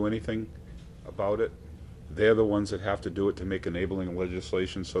can't do anything about it. They're the ones that have to do it to make enabling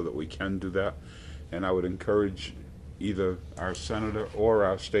legislation so that we can do that. And I would encourage either our senator or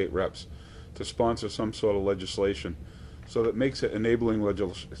our state reps to sponsor some sort of legislation so that makes it enabling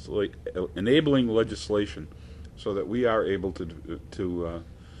legislation so that we are able to do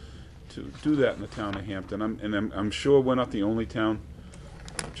that in the town of Hampton. I'm sure we're not the only town.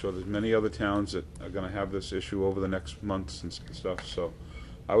 I'm sure there's many other towns that are going to have this issue over the next months and stuff. So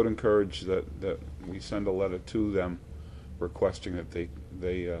I would encourage that we send a letter to them requesting that they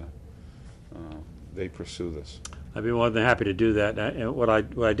pursue this. I'd be more than happy to do that. And what I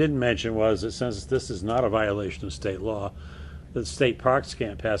didn't mention was that since this is not a violation of state law, the state parks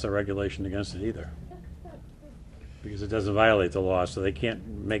can't pass a regulation against it either. Because it doesn't violate the law, so they can't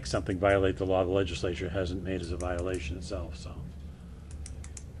make something violate the law the legislature hasn't made as a violation itself, so.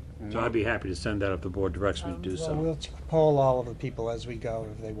 So I'd be happy to send that if the board directs me to do Well, so. we'll poll all of the people as we go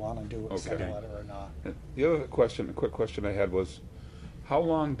if they want to do it, send a Okay. letter or not. The other question, a quick question I had was, how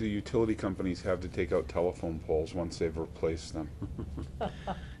long do utility companies have to take out telephone poles once they've replaced them?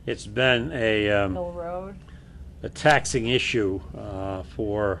 It's been Hill Road. a taxing issue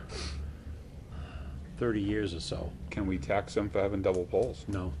for 30 years or so. Can we tax them for having double poles?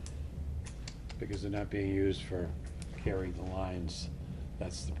 No, because they're not being used for carrying the lines.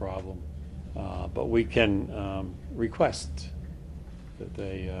 That's the problem. But we can request that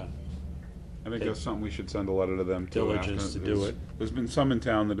they I think that's something we should send a letter to them too. Diligence to do it. There's been some in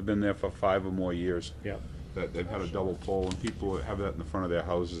town that have been there for 5 or more years. Yeah. That they've had a double pole, and people have that in the front of their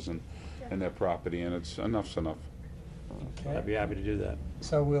houses and their property, and it's enough's enough. I'd be happy to do that.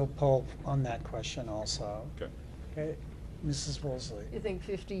 So we'll poll on that question also. Okay. Okay, Mrs. Woolsey. You think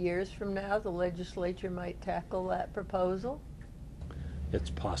 50 years from now, the legislature might tackle that proposal? It's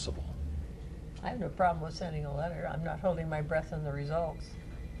possible. I have no problem with sending a letter. I'm not holding my breath on the results.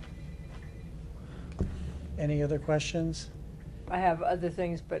 Any other questions? I have other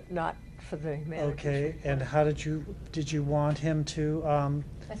things, but not for the manager's Okay, report. and how did you want him to,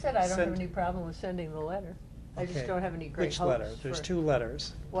 I said I don't have send- any problem with sending the letter. I just Okay. don't have any great Which hopes letter? There's for- 2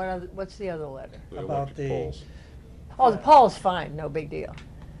 letters. What's the other letter? The About electric the- poles. Oh, the pole's fine, no big deal.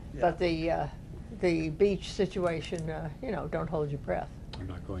 Yeah. But the beach situation, don't hold your breath. I'm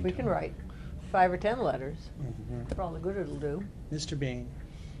not going to. We can write 5 or 10 letters Mhm. for all the good it'll do. Mr. Bean.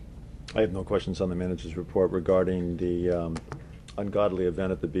 I have no questions on the manager's report regarding the ungodly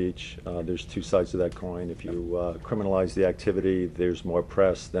event at the beach. There's 2 sides to that coin. If you criminalize the activity, there's more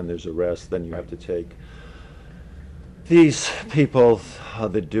press, then there's arrest, then you have to take these people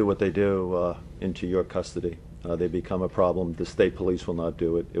that do what they do into your custody. They become a problem. The state police will not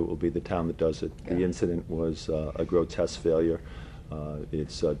do it. It will be the town that does it. The incident was a grotesque failure.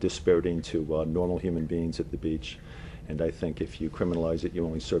 It's dispiriting to normal human beings at the beach. And I think if you criminalize it, you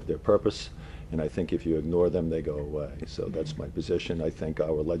only serve their purpose. And I think if you ignore them, they go away. So that's my position. I think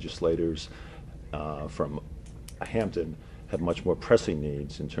our legislators from Hampton have much more pressing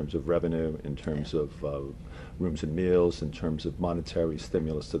needs in terms of revenue, in terms of rooms and meals, in terms of monetary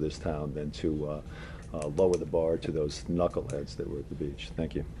stimulus to this town than to lower the bar to those knuckleheads that were at the beach.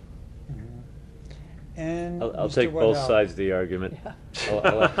 Thank you. And I'll Mr. take both Waddell. sides of the argument.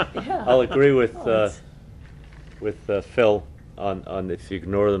 Yeah. I'll agree with Oh, it's- Phil on if you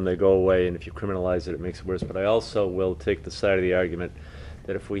ignore them, they go away, and if you criminalize it, it makes it worse. But I also will take the side of the argument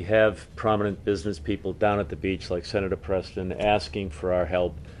that if we have prominent business people down at the beach, like Senator Preston, asking for our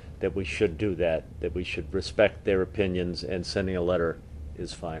help, that we should do that we should respect their opinions, and sending a letter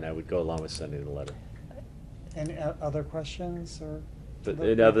is fine. I would go along with sending a letter. Any other questions or? But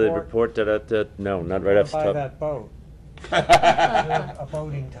the the report no, not right off the Buy top. that boat. A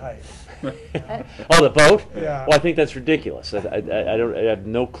boating type. Oh, the boat? Yeah. Well, I think that's ridiculous. I have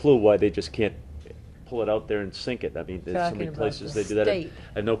no clue why they just can't pull it out there and sink it. I mean, there's so Talking many about places the they do that. I state.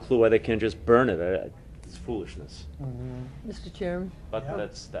 have no clue why they can't just burn it. It's foolishness. Mr. Chairman? But Yeah.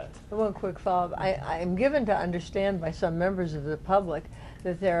 that's that. One quick follow-up. I am given to understand by some members of the public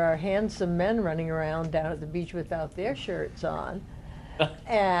that there are handsome men running around down at the beach without their shirts on.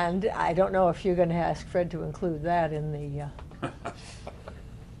 And I don't know if you're going to ask Fred to include that in the,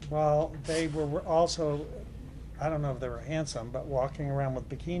 Well, they were also, I don't know if they were handsome, but walking around with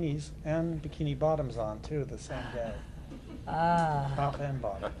bikinis and bikini bottoms on too the same day, top and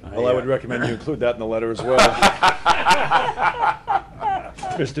bottom. Well, I would recommend you include that in the letter as well.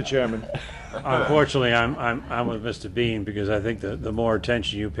 Mr. Chairman. Unfortunately, I'm with Mr. Bean because I think the more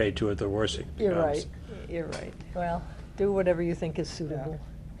attention you pay to it, the worse it becomes. You're right. You're right. Well, do whatever you think is suitable.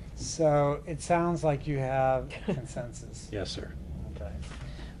 So it sounds like you have consensus. Yes, sir.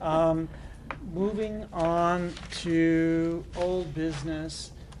 Okay. Moving on to old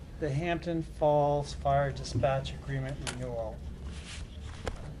business, the Hampton Falls Fire Dispatch Agreement renewal.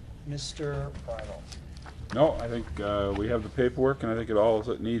 Mr. Bridle. No, I think we have the paperwork, and I think all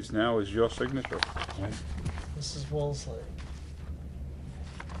it needs now is your signature. Mrs. Woolsey.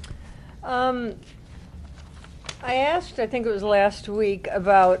 I asked, I think it was last week,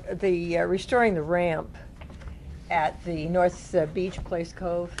 about the restoring the ramp at the North Beach Place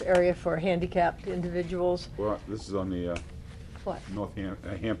Cove area for handicapped individuals. Well, this is on the What?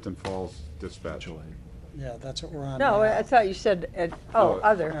 Hampton Falls Dispatch. Yeah, that's what we're on No, now. I thought you said, No.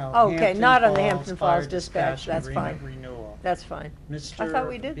 other. No, Okay, Hampton not on the Falls Hampton Fire Falls dispatch, that's Agreement fine. Renewal. That's fine. Mr. I thought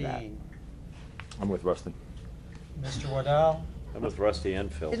we did that. Bean, I'm with Rusty. Mr. Waddell, I'm with Rusty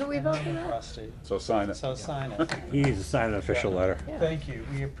and Phil. Didn't we and vote I'm for with that? Rusty. So sign it. So sign it. He needs to sign an official letter. Yeah. Thank you,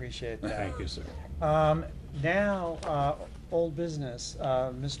 we appreciate that. Thank you, sir. Now, old business,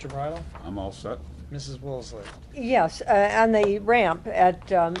 Mr. Bridle, I'm all set. Mrs. Woolsey. Yes, on the ramp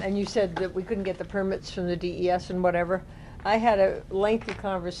at, and you said that we couldn't get the permits from the DES and whatever. I had a lengthy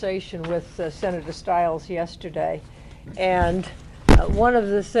conversation with Senator Stiles yesterday, and one of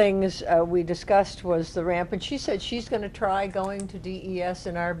the things we discussed was the ramp, and she said she's going to try going to DES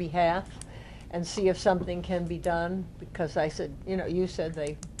in our behalf and see if something can be done, because I said, you said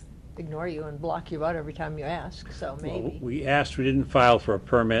they ignore you and block you out every time you ask, so Well, maybe. we asked, we didn't file for a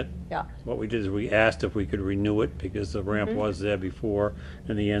permit. Yeah. What we did is we asked if we could renew it because the ramp was there before,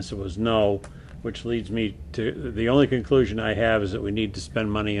 and the answer was no, which leads me to, the only conclusion I have is that we need to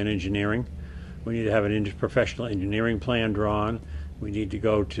spend money on engineering. We need to have an professional engineering plan drawn. We need to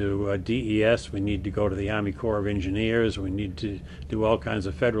go to DES. We need to go to the Army Corps of Engineers. We need to do all kinds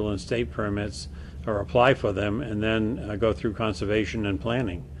of federal and state permits or apply for them, and then go through conservation and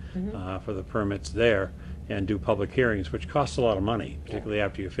planning for the permits there, and do public hearings, which costs a lot of money, particularly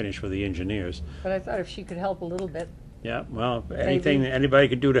after you finish with the engineers. But I thought if she could help a little bit. Yeah, well, anything that anybody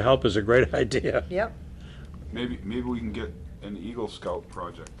could do to help is a great idea. Yep. Maybe we can get an Eagle Scout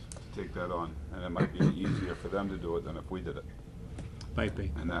project to take that on, and it might be easier for them to do it than if we did it. Might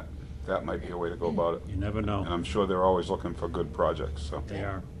be. And that might be a way to go about it. You never know. And I'm sure they're always looking for good projects, so. They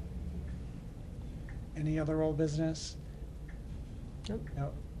are. Any other old business? Nope.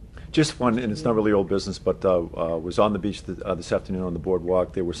 No. Just one, and it's not really old business, but was on the beach this afternoon on the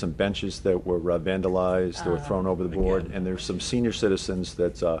boardwalk. There were some benches that were vandalized, that were thrown over the board, Again. and there's some senior citizens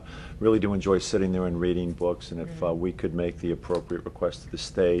that really do enjoy sitting there and reading books, and if we could make the appropriate request to the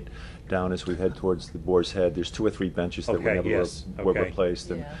state, down as we head towards the Boar's Head, there's 2 or 3 benches that were Okay, never yes, were okay. replaced,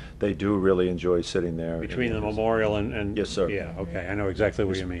 and Yeah. they do really enjoy sitting there. Between the And memorial and. Yes, sir. Yeah, okay, I know exactly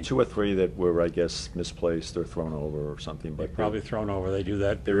what you mean. 2 or 3 that were, I guess, misplaced or thrown over or something, They're but probably thrown over, they do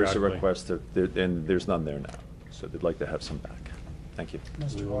that there is a periodically. request, and there's none there now, so they'd like to have some back. Thank you.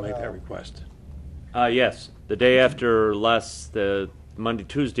 Mr. We will make that Waddell. request. Yes, the day after Monday,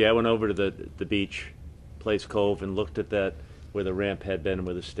 Tuesday, I went over to the beach, Place Cove, and looked at that, where the ramp had been and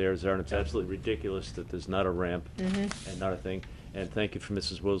where the stairs are, and it's absolutely ridiculous that there's not a ramp and not a thing. And thank you for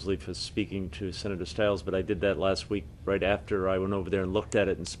Mrs. Woolsey for speaking to Senator Stiles, but I did that last week right after I went over there and looked at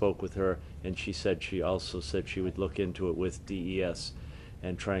it and spoke with her, and she also said she would look into it with DES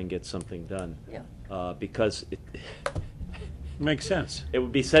and try and get something done. Yeah. Because Makes sense. it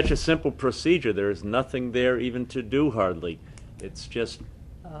would be such a simple procedure. There is nothing there even to do hardly. It's just,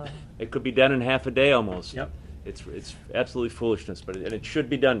 it could be done in half a day almost. Yep. It's absolutely foolishness, and it should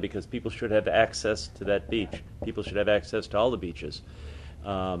be done because people should have access to that beach. People should have access to all the beaches.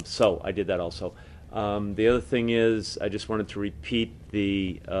 So I did that also. The other thing is, I just wanted to repeat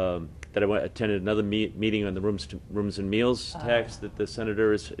that I attended another meeting on the rooms and meals tax that the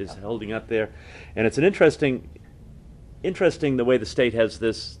senator is holding up there, and it's an interesting the way the state has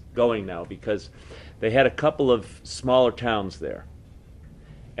this going now, because they had a couple of smaller towns there.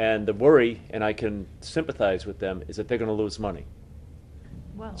 And the worry, and I can sympathize with them, is that they're going to lose money.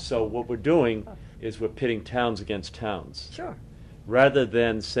 Well, So what we're doing is we're pitting towns against towns. sure. Rather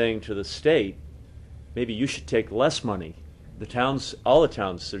than saying to the state, maybe you should take less money. All the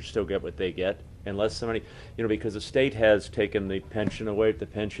towns should still get what they get, and less money, because the state has taken the pension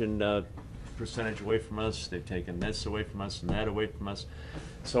percentage away from us. They've taken this away from us and that away from us.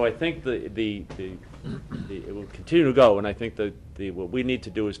 So I think it will continue to go, and I think what we need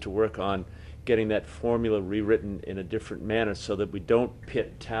to do is to work on getting that formula rewritten in a different manner so that we don't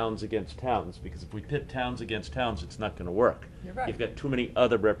pit towns against towns, because if we pit towns against towns, it's not going to work. You're right. You've got too many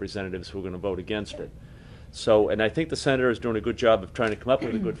other representatives who are going to vote against it. So, and I think the senator is doing a good job of trying to come up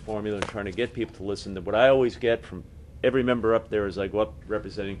with a good formula and trying to get people to listen. What I always get from every member up there as I go up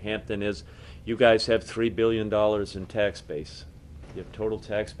representing Hampton is, you guys have $3 billion in tax base. Your total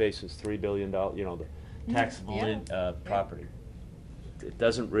tax base is $3 billion, the taxable property. It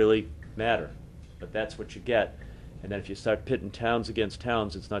doesn't really matter, but that's what you get. And then if you start pitting towns against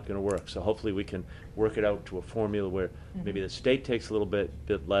towns, it's not going to work. So hopefully we can work it out to a formula where maybe the state takes a little bit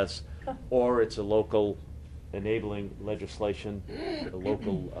less, or it's a local enabling legislation. The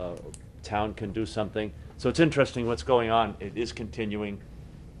local town can do something. So it's interesting what's going on. It is continuing,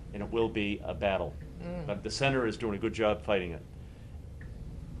 and it will be a battle. But the senator is doing a good job fighting it.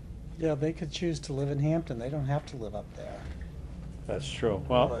 Yeah, they could choose to live in Hampton. They don't have to live up there. That's true.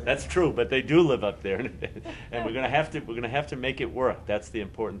 Well, That's true, but they do live up there, and we're gonna have to make it work. That's the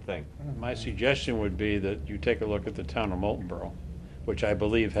important thing. my suggestion would be that you take a look at the town of Moultonborough, which I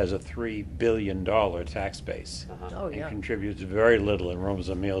believe has a $3 billion tax base. Oh, yeah. And contributes very little in rooms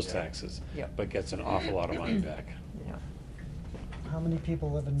and meals taxes, Yep. but gets an awful lot of money back. Yeah. How many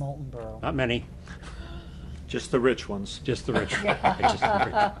people live in Moultonborough? Not many, Just the rich ones. just the rich. Just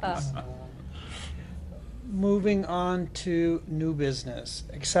the rich ones. Moving on to new business,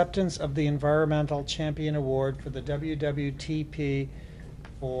 acceptance of the Environmental Champion Award for the WWTP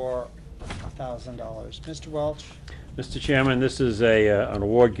for $1,000. Mr. Welch? Mr. Chairman, this is an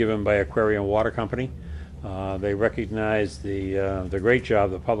award given by Aquarium Water Company. They recognize the great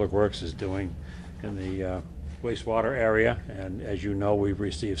job that Public Works is doing in the wastewater area, and as you know, we've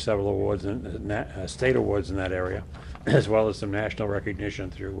received several awards, state awards in that area, as well as some national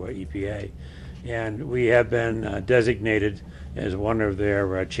recognition through EPA. And we have been designated as one of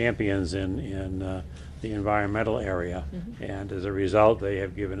their champions in the environmental area. And as a result, they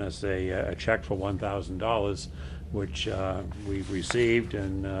have given us a check for $1,000, which we've received,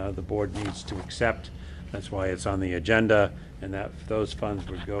 and the board needs to accept. That's why it's on the agenda, and that those funds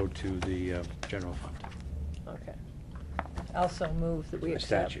would go to the general fund. Okay. Also move that we By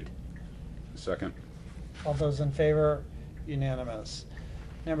accept. statute. Second. All those in favor? Unanimous.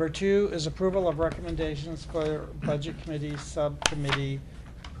 Number 2 is approval of recommendations for Budget Committee Subcommittee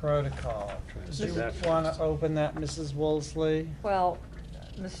Protocol. Do you Exactly. want to open that, Mrs. Woolsey? Well,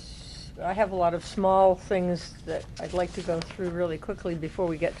 I have a lot of small things that I'd like to go through really quickly before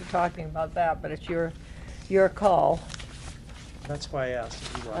we get to talking about that, but it's your call. That's why I asked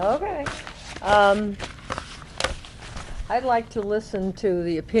if you want. Okay. I'd like to listen to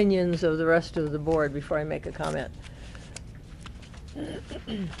the opinions of the rest of the board before I make a comment.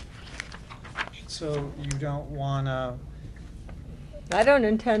 So you don't want to I don't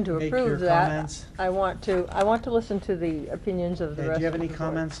intend to make approve your that. comments? I want to listen to the opinions of the Okay, rest do you have of any the board.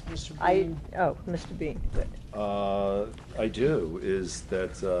 comments, Mr. I, Bean? Mr. Bean, good. I do, is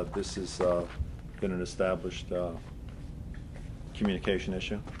that this has been an established communication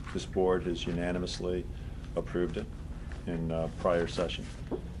issue. This board has unanimously approved it in prior session.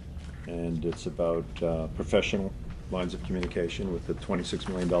 And it's about professional lines of communication with the $26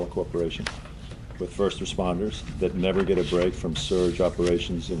 million corporation, with first responders that never get a break from surge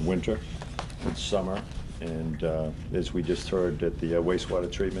operations in winter and summer. And as we just heard at the wastewater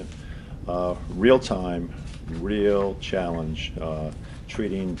treatment, real-time, real challenge,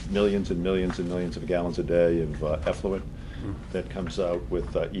 treating millions and millions and millions of gallons a day of effluent that comes out with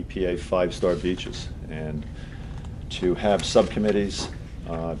EPA 5-star beaches. And to have subcommittees,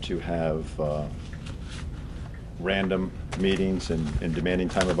 to have random meetings and demanding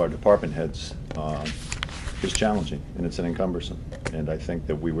time of our department heads is challenging, and it's an encumbersome. And I think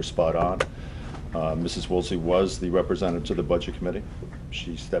that we were spot on. Mrs. Woolsey was the representative to the Budget Committee.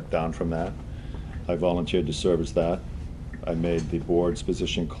 She stepped down from that. I volunteered to serve as that. I made the board's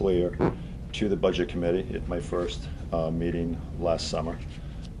position clear to the Budget Committee at my first meeting last summer,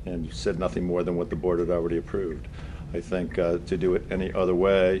 and said nothing more than what the board had already approved. I think to do it any other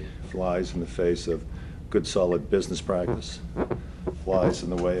way flies in the face of good, solid business practice, flies in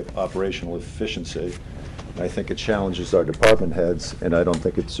the way of operational efficiency. And I think it challenges our department heads, and I don't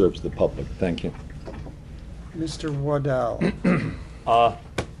think it serves the public. Thank you. Mr. Waddell?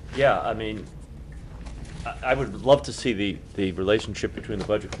 Yeah, I mean, I would love to see the relationship between the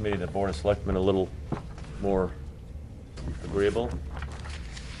Budget Committee and the Board of Selectmen a little more agreeable.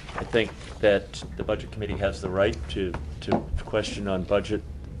 I think that the Budget Committee has the right to question on budget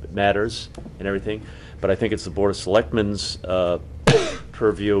matters and everything, but I think it's the Board of Selectmen's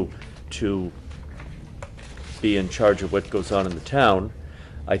purview to be in charge of what goes on in the town.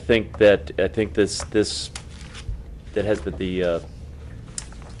 I think this that has been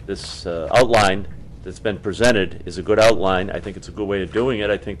this outline that's been presented is a good outline. I think it's a good way of doing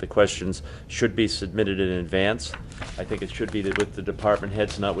it. I think the questions should be submitted in advance. I think it should be with the department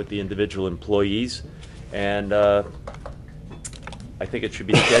heads, not with the individual employees. And I think it should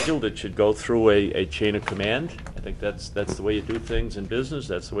be scheduled. It should go through a chain of command. I think that's the way you do things in business.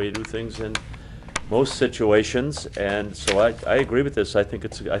 That's the way you do things in most situations. And so I agree with this. I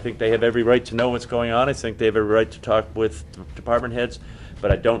think they have every right to know what's going on. I think they have every right to talk with department heads.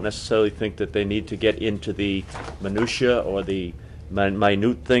 But I don't necessarily think that they need to get into the minutia or the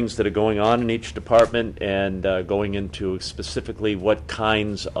minute things that are going on in each department, and going into specifically what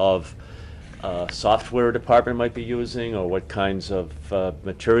kinds of software a department might be using, or what kinds of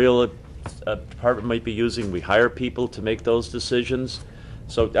material a department might be using. We hire people to make those decisions.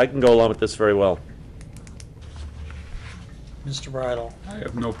 So I can go along with this very well. Mr. Bridle. I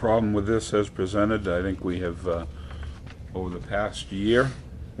have no problem with this as presented. I think we have, over the past year,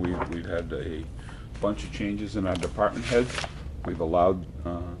 we've had a bunch of changes in our department heads. We've allowed,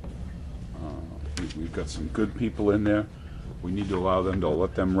 we've got some good people in there. We need to allow them to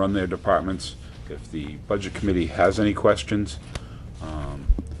let them run their departments. If the Budget Committee has any questions,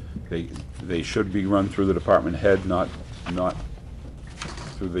 they should be run through the department head, not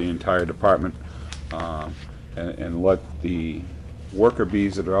through the entire department, and let the worker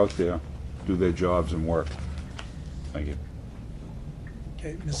bees that are out there do their jobs and work. Thank you.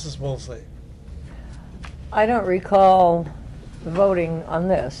 Okay, Mrs. Woolsey. I don't recall voting on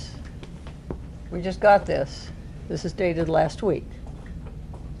this. We just got this. This is dated last week,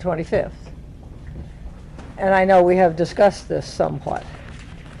 25th. And I know we have discussed this somewhat.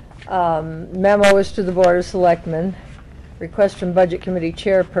 Memo is to the Board of Selectmen. Request from Budget Committee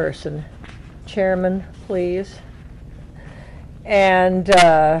Chairperson. Chairman, please. And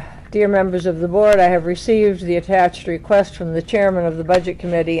dear members of the board, I have received the attached request from the chairman of the Budget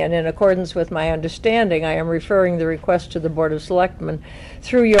Committee, and in accordance with my understanding, I am referring the request to the Board of Selectmen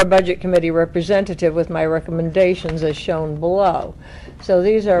through your Budget Committee representative with my recommendations as shown below. So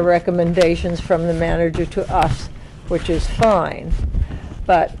these are recommendations from the manager to us, which is fine.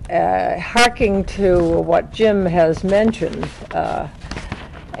 But harking to what Jim has mentioned,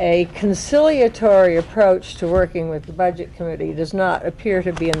 a conciliatory approach to working with the Budget Committee does not appear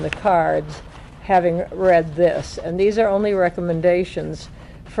to be in the cards, having read this. And these are only recommendations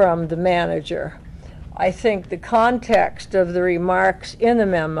from the manager. I think the context of the remarks in the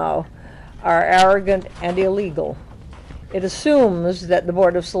memo are arrogant and illegal. It assumes that the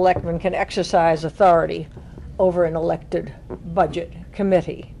Board of Selectmen can exercise authority over an elected Budget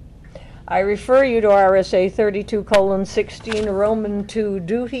Committee. I refer you to RSA 32:16, Roman II,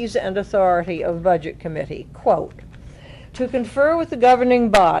 Duties and Authority of Budget Committee. Quote, to confer with the governing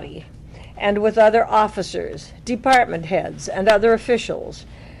body and with other officers, department heads, and other officials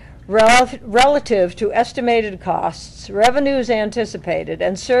relative to estimated costs, revenues anticipated,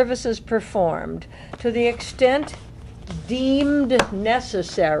 and services performed to the extent deemed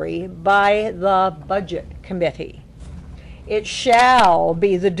necessary by the Budget Committee. It shall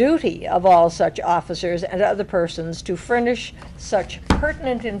be the duty of all such officers and other persons to furnish such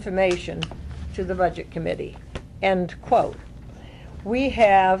pertinent information to the Budget Committee. End quote. We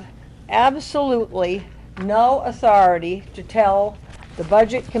have absolutely no authority to tell the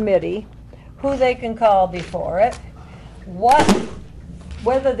Budget Committee who they can call before it,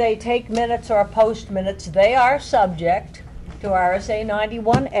 whether they take minutes or post minutes. They are subject to RSA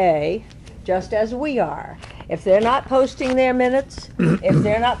 91A, just as we are. If they're not posting their minutes, if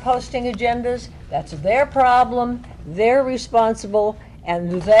they're not posting agendas, that's their problem, they're responsible,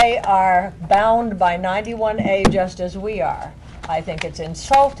 and they are bound by 91A just as we are. I think it's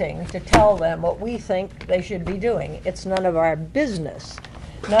insulting to tell them what we think they should be doing. It's none of our business.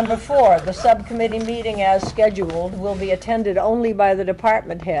 Number 4, the subcommittee meeting as scheduled will be attended only by the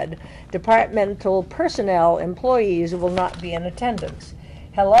department head. Departmental personnel, employees will not be in attendance.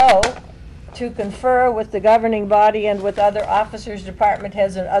 Hello? To confer with the governing body and with other officers, department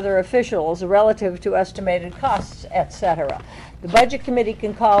heads, and other officials relative to estimated costs, etc. The Budget Committee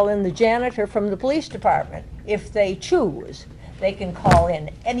can call in the janitor from the police department if they choose. They can call in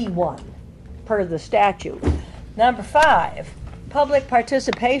anyone per the statute. Number 5, public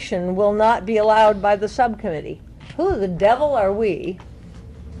participation will not be allowed by the subcommittee. Who the devil are we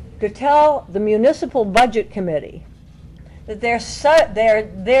to tell the Municipal Budget Committee that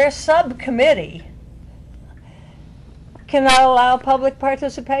their subcommittee cannot allow public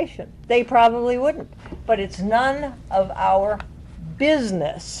participation? They probably wouldn't, but it's none of our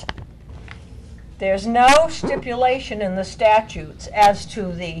business. There's no stipulation in the statutes as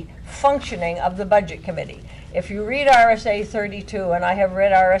to the functioning of the Budget Committee. If you read RSA 32, and I have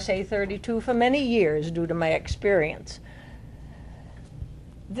read RSA 32 for many years due to my experience,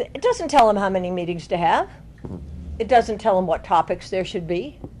 it doesn't tell them how many meetings to have. It doesn't tell them what topics there should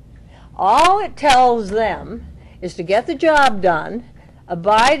be. All it tells them is to get the job done,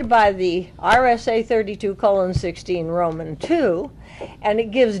 abide by the RSA 32:16 Roman II, and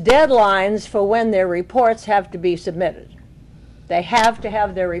it gives deadlines for when their reports have to be submitted. They have to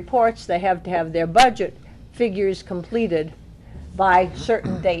have their reports, they have to have their budget figures completed by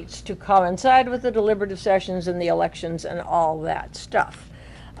certain dates to coincide with the deliberative sessions and the elections and all that stuff.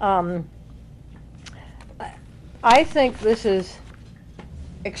 I think this is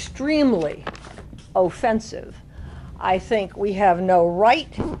extremely offensive. I think we have no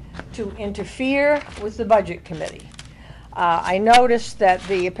right to interfere with the Budget Committee. I noticed that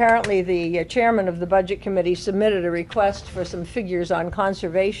apparently the chairman of the Budget Committee submitted a request for some figures on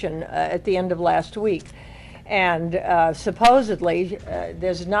conservation at the end of last week. And supposedly,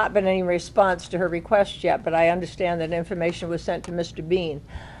 there's not been any response to her request yet, but I understand that information was sent to Mr. Bean.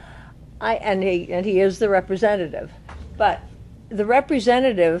 And he is the representative. But the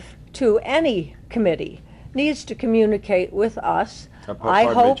representative to any committee needs to communicate with us. I Pardon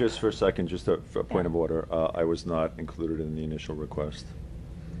me, hope. just for a second, just a point of order. I was not included in the initial request.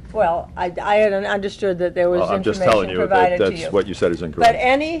 Well, I had understood that there was Well, I'm just telling information you that provided to you. that's what you said is incorrect. But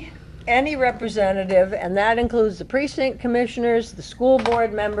any representative, and that includes the precinct commissioners, the school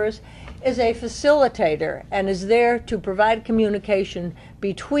board members, is a facilitator and is there to provide communication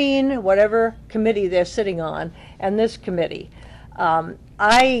between whatever committee they're sitting on and this committee.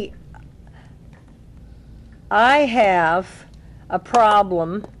 I have a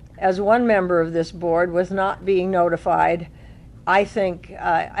problem as one member of this board with not being notified, I think,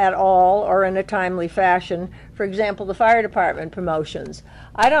 at all or in a timely fashion. For example, the fire department promotions.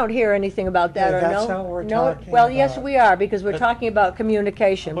 I don't hear anything about that. Yeah, or that's no, not what we're no. talking Well, yes, about. we are, because we're talking about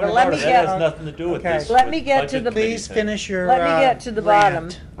communication. But let me That get. has nothing to do with Okay. this. Let me get to budget the- committee Please thing. finish your Let me get to the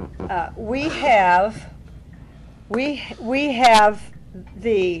rant. bottom. We have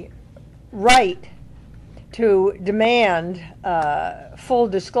the right to demand full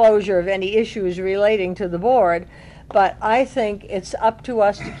disclosure of any issues relating to the board, but I think it's up to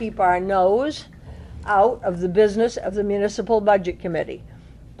us to keep our nose out of the business of the Municipal Budget Committee.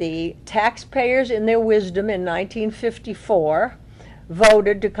 The taxpayers, in their wisdom in 1954,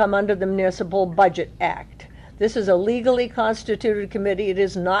 voted to come under the Municipal Budget Act. This is a legally constituted committee. It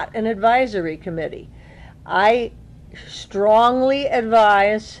is not an advisory committee. I strongly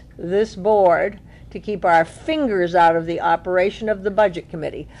advise this board to keep our fingers out of the operation of the Budget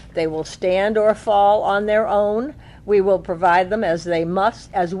Committee. They will stand or fall on their own. We will provide them as we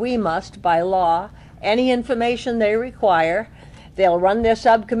must by law, any information they require. They'll run their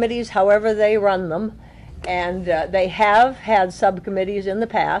subcommittees however they run them, and they have had subcommittees in the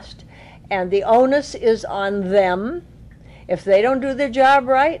past, and the onus is on them. If they don't do their job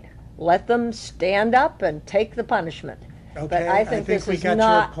right, let them stand up and take the punishment. Okay, But I think this we is got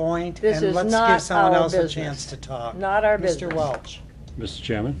not, your point, this and is let's not give someone our else business. a chance to talk. Not our business. Mr. Welch, Mr.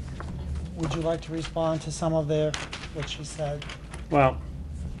 Chairman? would you like to respond to some of what she said? Well,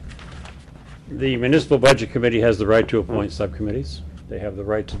 the Municipal Budget Committee has the right to appoint subcommittees. They have the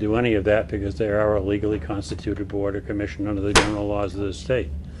right to do any of that because they are a legally constituted board or commission under the general laws of the state.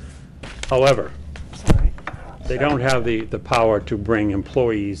 However, they don't have the power to bring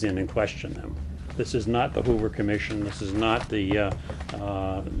employees in and question them. This is not the Hoover Commission. This is not the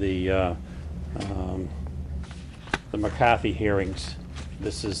McCarthy hearings.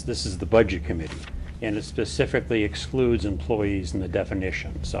 This is the Budget Committee, and it specifically excludes employees in the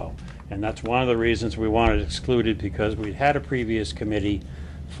definition. So, and that's one of the reasons we wanted it excluded, because we'd had a previous committee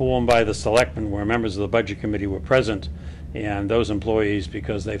formed by the selectmen where members of the Budget Committee were present, and those employees,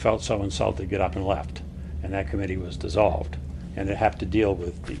 because they felt so insulted, get up and left, and that committee was dissolved, and it had to deal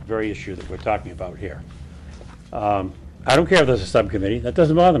with the very issue that we're talking about here. I don't care if there's a subcommittee. That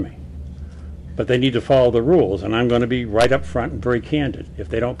doesn't bother me. But they need to follow the rules, and I'm going to be right up front and very candid. If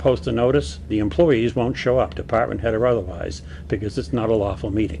they don't post a notice, the employees won't show up, department head or otherwise, because it's not a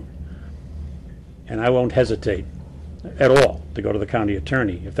lawful meeting. And I won't hesitate at all to go to the county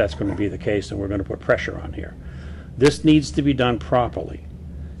attorney if that's going to be the case, and we're going to put pressure on here. This needs to be done properly,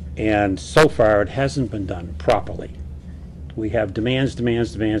 and so far it hasn't been done properly. We have demands,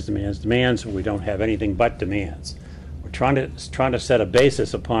 demands, demands, demands, demands, and we don't have anything but demands. We're trying to set a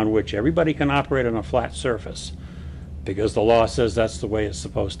basis upon which everybody can operate on a flat surface, because the law says that's the way it's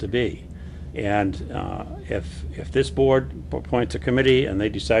supposed to be. And if this board appoints a committee and they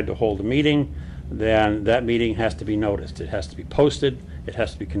decide to hold a meeting, then that meeting has to be noticed. It has to be posted. It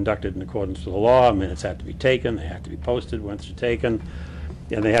has to be conducted in accordance with the law. Minutes have to be taken. They have to be posted once they're taken,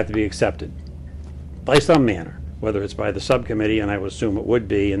 and they have to be accepted by some manner, whether it's by the subcommittee, and I would assume it would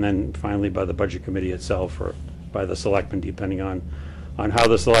be, and then finally by the Budget Committee itself, or by the selectmen, depending on how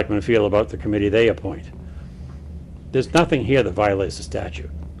the selectmen feel about the committee they appoint. There's nothing here that violates the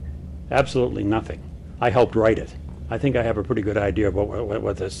statute. Absolutely nothing. I helped write it. I think I have a pretty good idea of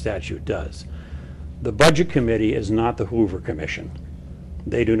what the statute does. The Budget Committee is not the Hoover Commission.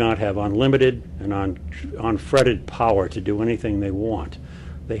 They do not have unlimited and unfretted power to do anything they want.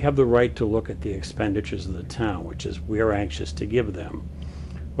 They have the right to look at the expenditures of the town, which is we're anxious to give them.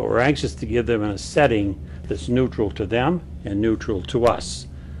 But we're anxious to give them in a setting that's neutral to them and neutral to us.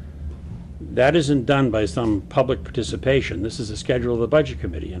 That isn't done by some public participation. This is a schedule of the Budget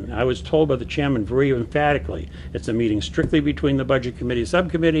Committee, and I was told by the chairman very emphatically, it's a meeting strictly between the Budget Committee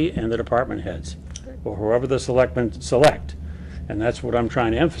subcommittee and the department heads, or whoever the selectmen select. And that's what I'm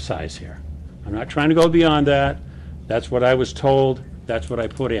trying to emphasize here. I'm not trying to go beyond that. That's what I was told. That's what I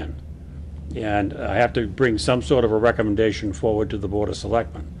put in. And I have to bring some sort of a recommendation forward to the Board of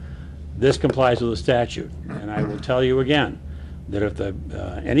Selectmen. This complies with the statute, and I will tell you again, that if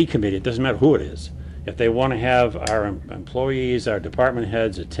any committee, it doesn't matter who it is, if they want to have our employees, our department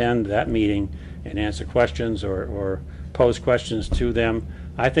heads attend that meeting and answer questions or pose questions to them,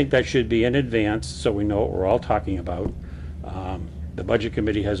 I think that should be in advance so we know what we're all talking about. The Budget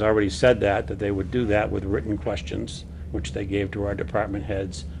Committee has already said that they would do that with written questions, which they gave to our department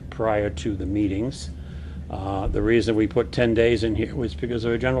heads prior to the meetings. The reason we put 10 days in here was because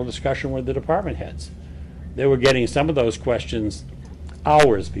of a general discussion with the department heads. They were getting some of those questions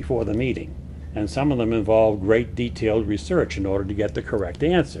hours before the meeting, and some of them involved great detailed research in order to get the correct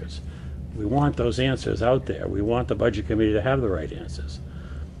answers. We want those answers out there. We want the Budget Committee to have the right answers.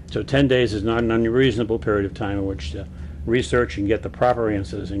 So 10 days is not an unreasonable period of time in which to research and get the proper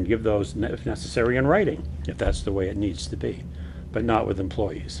answers and give those, if necessary, in writing, if that's the way it needs to be, but not with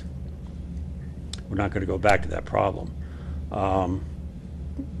employees. We're not going to go back to that problem.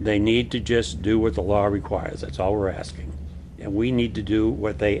 They need to just do what the law requires. That's all we're asking. And we need to do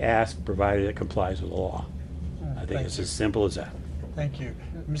what they ask, provided it complies with the law. I think it's as simple as that. Thank you.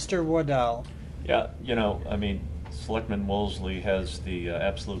 Mr. Waddell. Yeah, I mean, Selectman Wolseley has the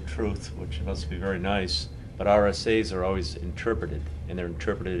absolute truth, which must be very nice, but RSAs are always interpreted, and they're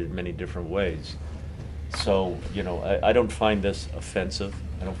interpreted in many different ways. So, I don't find this offensive.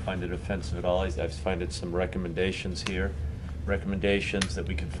 I don't find it offensive at all. I find it some recommendations here, recommendations that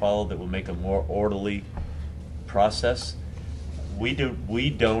we can follow that will make a more orderly process. We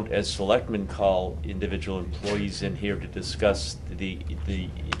don't, as selectmen, call individual employees in here to discuss the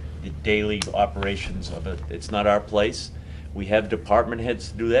daily operations of it. It's not our place. We have department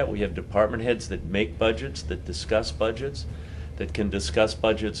heads to do that. We have department heads that make budgets, that discuss budgets, that can discuss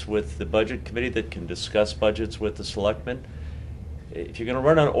budgets with the Budget Committee, that can discuss budgets with the selectmen. If you're going to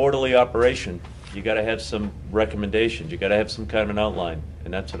run an orderly operation, you got to have some recommendations. You got to have some kind of an outline,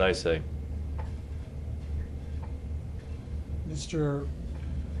 and that's what I say. Mr.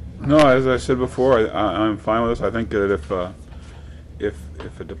 No, as I said before, I'm fine with this. I think that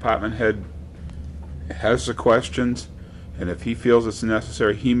if a department head has the questions, and if he feels it's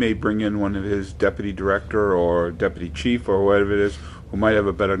necessary, he may bring in one of his deputy director or deputy chief or whatever it is, who might have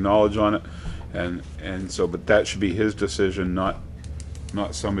a better knowledge on it, and so, but that should be his decision, not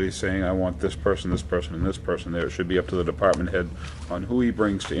somebody saying, I want this person, and this person there. It should be up to the department head on who he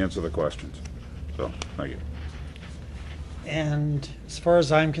brings to answer the questions. So, thank you. And as far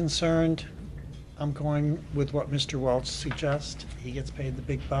as I'm concerned, I'm going with what Mr. Welch suggests. He gets paid the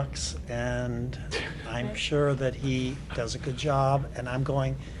big bucks, and I'm sure that he does a good job, and I'm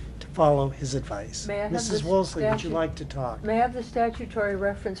going to follow his advice. May I have Mrs. the Wolseley, would you statute- like to talk? May I have the statutory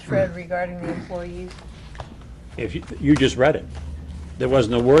reference, Fred, regarding the employees? If you just read it. There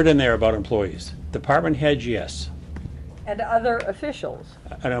wasn't a word in there about employees. Department heads, yes. And other officials?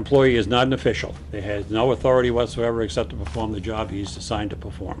 An employee is not an official. They have no authority whatsoever except to perform the job he's assigned to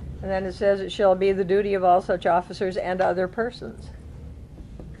perform. And then it says it shall be the duty of all such officers and other persons.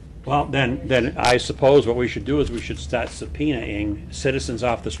 Well, then I suppose what we should do is we should start subpoenaing citizens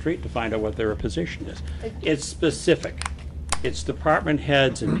off the street to find out what their position is. It's specific. It's department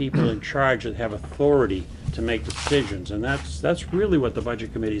heads and people in charge that have authority to make decisions, and that's really what the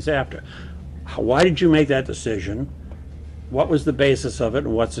Budget Committee's after. Why did you make that decision? What was the basis of it,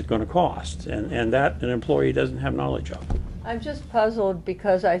 and what's it going to cost? And that an employee doesn't have knowledge of. I'm just puzzled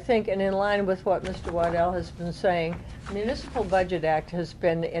because I think, and in line with what Mr. Waddell has been saying, the Municipal Budget Act has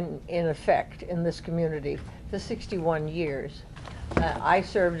been in effect in this community for 61 years. I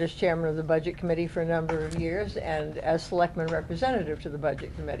served as chairman of the Budget Committee for a number of years and as selectman representative to the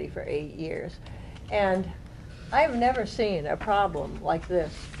Budget Committee for 8 years. And I have never seen a problem like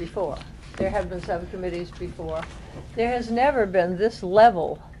this before. There have been subcommittees before. There has never been this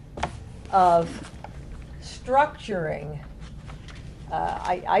level of structuring.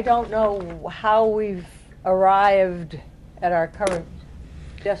 I don't know how we've arrived at our current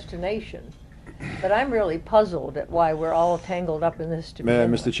destination, but I'm really puzzled at why we're all tangled up in this to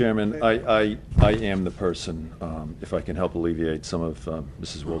begin with. Mr. Chairman, I am the person, if I can help alleviate some of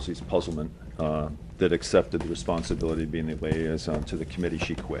Mrs. Wolsey's puzzlement, that accepted the responsibility of being the liaison to the committee.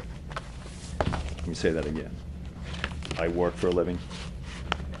 She quit. Let me say that again. I work for a living.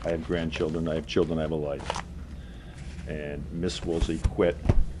 I have grandchildren. I have children. I have a life. And Miss Wolsey quit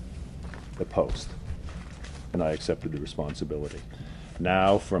the Post, and I accepted the responsibility.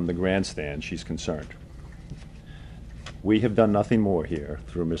 Now, from the grandstand, she's concerned. We have done nothing more here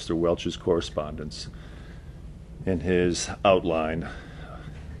through Mr. Welch's correspondence in his outline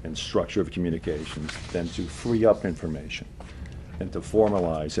and structure of communications than to free up information and to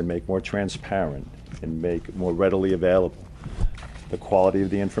formalize and make more transparent and make more readily available the quality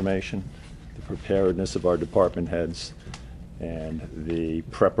of the information, the preparedness of our department heads, and the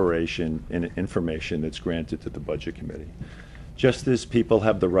preparation and information that's granted to the Budget Committee. Just as people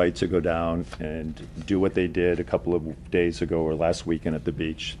have the right to go down and do what they did a couple of days ago or last weekend at the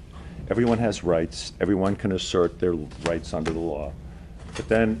beach, everyone has rights. Everyone can assert their rights under the law. But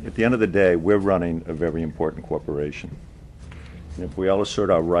then, at the end of the day, we're running a very important corporation. And if we all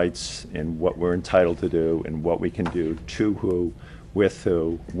assert our rights and what we're entitled to do and what we can do to who, with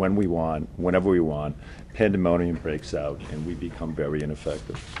who, when we want, whenever we want, pandemonium breaks out and we become very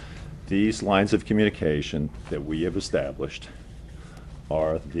ineffective. These lines of communication that we have established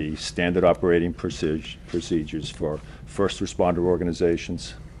are the standard operating procedures for first responder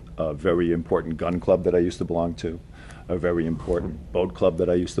organizations, a very important gun club that I used to belong to, a very important boat club that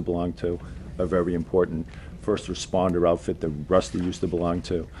I used to belong to, a very important first responder outfit that Rusty used to belong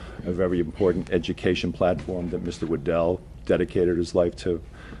to, a very important education platform that Mr. Waddell dedicated his life to,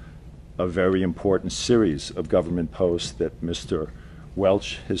 a very important series of government posts that Mr.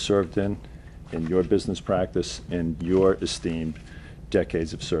 Welch has served in your business practice, and your esteemed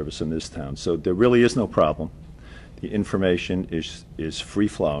decades of service in this town. So there really is no problem. The information is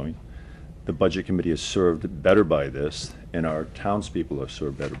free-flowing. The Budget Committee is served better by this, and our townspeople are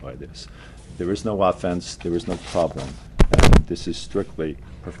served better by this. There is no offense. There is no problem. This is strictly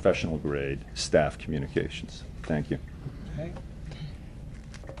professional-grade staff communications. Thank you. Okay.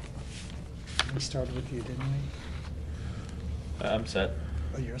 We started with you, didn't we? I'm set.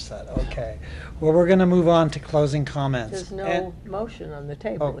 Oh, you're set. Okay. Well, we're going to move on to closing comments. There's no And- motion on the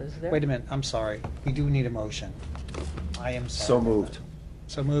table, is there? Wait a minute. I'm sorry. We do need a motion. I am sorry. So moved.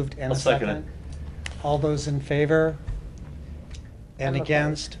 So moved. And I'll a second second. it. All those in favor? And I'm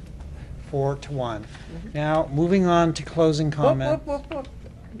against? 4-1. Now, moving on to closing Whoop, comment. whoop, whoop, whoop.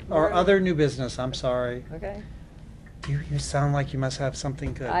 Or We're- other new business. I'm sorry. Okay. You sound like you must have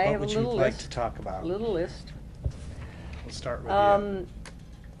something good. I What have a would you little like list. to talk about? Little list. We'll start with you.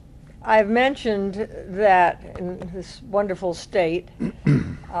 I've mentioned that in this wonderful state,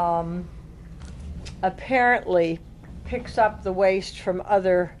 apparently picks up the waste from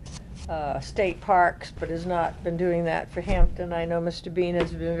other state parks, but has not been doing that for Hampton. I know Mr. Bean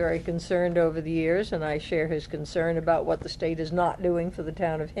has been very concerned over the years, and I share his concern about what the state is not doing for the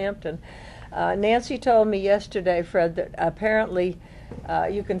town of Hampton. Nancy told me yesterday, Fred, that apparently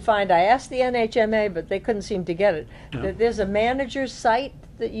you can find, I asked the NHMA, but they couldn't seem to get it, that there's a manager's site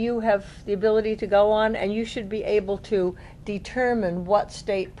that you have the ability to go on, and you should be able to determine what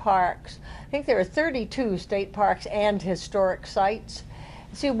state parks. I think there are 32 state parks and historic sites.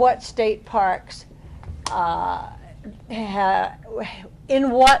 See what state parks, in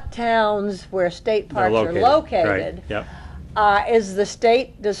what towns where state parks are located. Right. Yep. Is the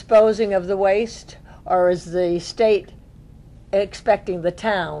state disposing of the waste, or is the state expecting the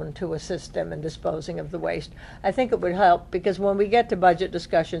town to assist them in disposing of the waste? I think it would help, because when we get to budget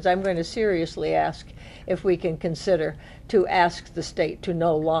discussions, I'm going to seriously ask if we can consider to ask the state to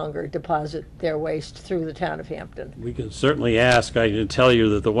no longer deposit their waste through the town of Hampton. We can certainly ask. I can tell you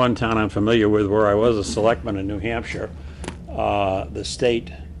that the one town I'm familiar with where I was a selectman in New Hampshire, the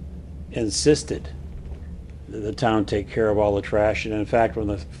state insisted that the town take care of all the trash. And in fact, when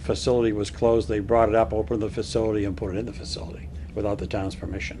the facility was closed, they brought it up, opened the facility, and put it in the facility without the town's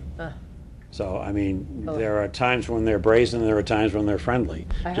permission. So, I mean, there are times when they're brazen, and there are times when they're friendly.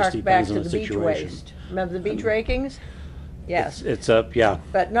 I Just hark back depends on to the the beach situation. waste. Remember the beach rakings? Yes, It's up, yeah.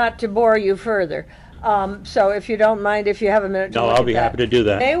 but not to bore you further. So if you don't mind, if you have a minute to No, look I'll at be happy to do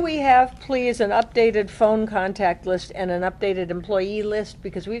that. May we have, please, an updated phone contact list and an updated employee list?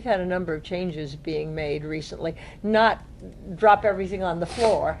 Because we've had a number of changes being made recently. Not drop everything on the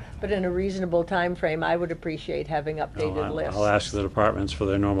floor, but in a reasonable time frame. I would appreciate having updated lists. I'll ask the departments for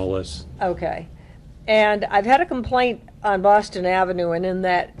their normal lists. Okay. And I've had a complaint on Boston Avenue and in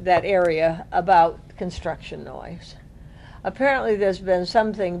that area about construction noise. Apparently there's been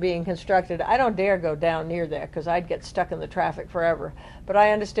something being constructed. I don't dare go down near there because I'd get stuck in the traffic forever. But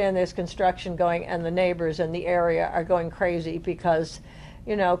I understand there's construction going, and the neighbors in the area are going crazy because,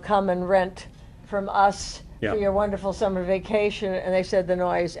 you know, come and rent from us for your wonderful summer vacation, and they said the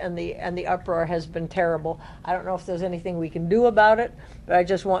noise and the uproar has been terrible. I don't know if there's anything we can do about it, but I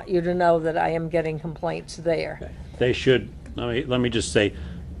just want you to know that I am getting complaints there. They should, let me just say,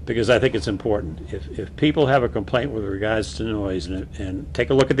 because I think it's important. If people have a complaint with regards to noise, and take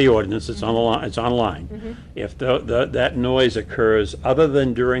a look at the ordinance, it's on the line, it's online. If that noise occurs other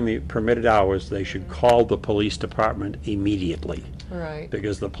than during the permitted hours, they should call the police department immediately. Right.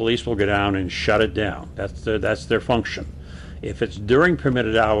 Because the police will go down and shut it down. That's their function. If it's during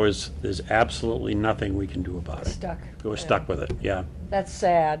permitted hours, there's absolutely nothing we can do about it. Stuck. We're stuck with it, yeah. That's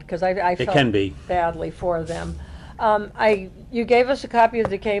sad, because I felt can be. badly for them. You gave us a copy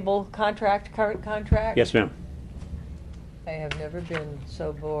of the cable contract, current contract? Yes, ma'am. I have never been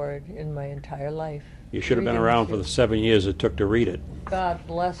so bored in my entire life. You should have been Reading around for through. the 7 years it took to read it. God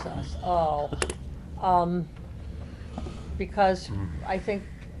bless us all. Because I think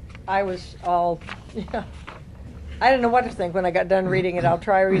I was all, I didn't know what to think when I got done reading it. I'll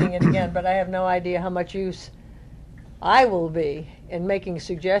try reading it again, but I have no idea how much use I will be in making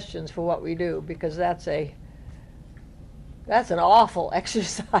suggestions for what we do, because that's an awful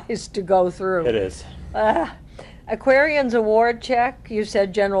exercise to go through. It is. Aquarian's award check, you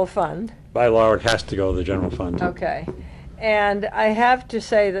said general fund. By law, it has to go to the general fund. Okay. And I have to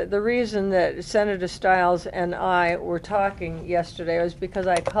say that the reason that Senator Stiles and I were talking yesterday was because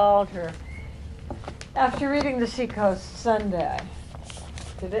I called her after reading the Seacoast Sunday.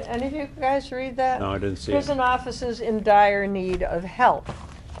 Did any of you guys read that? No, I didn't see it. Prison officers in dire need of help.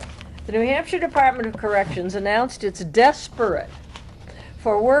 The New Hampshire Department of Corrections announced it's desperate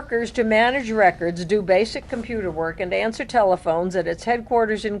for workers to manage records, do basic computer work, and answer telephones at its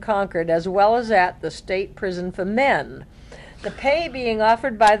headquarters in Concord, as well as at the State Prison for Men. The pay being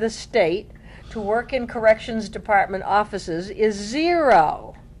offered by the state to work in Corrections Department offices is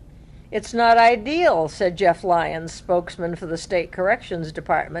zero. It's not ideal, said Jeff Lyons, spokesman for the State Corrections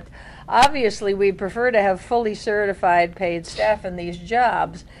Department. Obviously, we'd prefer to have fully certified paid staff in these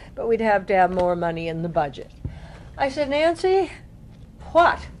jobs, but we'd have to have more money in the budget. I said, Nancy,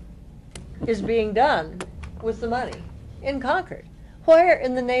 what is being done with the money in Concord? Where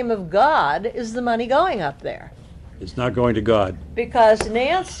in the name of God is the money going up there? It's not going to God. Because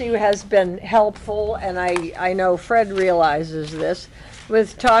Nancy has been helpful, and I know Fred realizes this,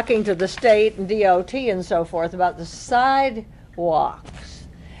 with talking to the state and DOT and so forth about the sidewalks.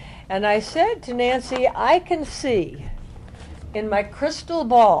 And I said to Nancy, I can see in my crystal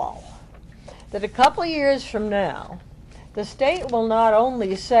ball that a couple of years from now, the state will not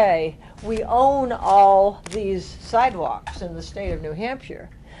only say, we own all these sidewalks in the state of New Hampshire,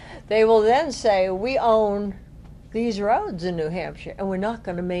 they will then say, we own these roads in New Hampshire, and we're not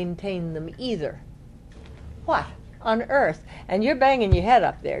going to maintain them either. What on earth? And you're banging your head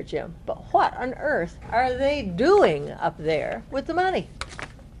up there, Jim, but what on earth are they doing up there with the money?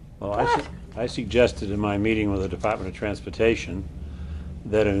 Well, I suggested in my meeting with the Department of Transportation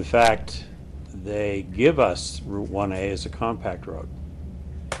that in fact they give us Route 1A as a compact road.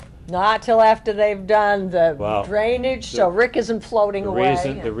 Not till after they've done the Well, drainage, so Rick isn't floating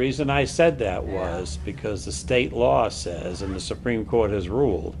away. The reason I said that was because the state law says, and the Supreme Court has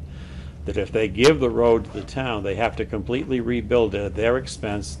ruled, that if they give the road to the town, they have to completely rebuild it at their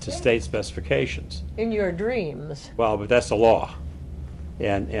expense to state specifications. In your dreams. Well, but that's the law.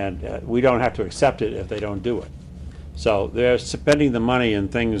 And we don't have to accept it if they don't do it. So they're spending the money in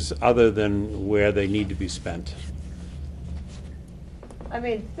things other than where they need to be spent. I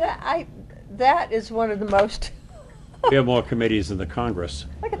mean, that is one of the most. We have more committees in the Congress.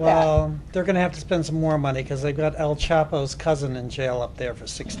 Look at Well, they're going to have to spend some more money because they've got El Chapo's cousin in jail up there for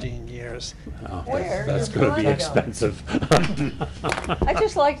 16 years. Oh, Where that's is going to be money expensive. that. I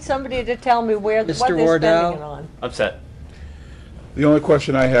just like somebody to tell me what they're Mr. spending Wardell? it on. Upset. The only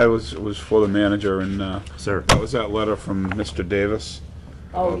question I had was for the manager, and Sir. that was that letter from Mr. Davis.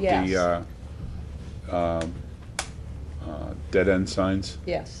 Oh, about yes. The dead-end signs.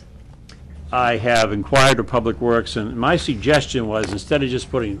 Yes. I have inquired of Public Works, and my suggestion was, instead of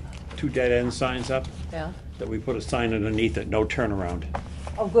just putting 2 dead-end signs up, Yeah. that we put a sign underneath it, no turnaround.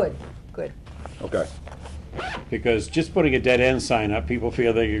 Oh, good. Good. Okay. Because just putting a dead-end sign up, people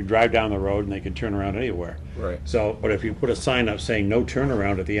feel they can drive down the road and they can turn around anywhere. Right. So, but if you put a sign up saying no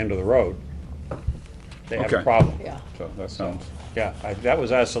turnaround at the end of the road, they have a Okay. problem. Yeah. So that sounds, Yeah, that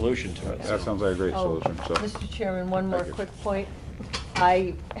was our solution to it. that sounds like a great Oh, solution, so. Mr. Chairman, one more Thank you. quick point.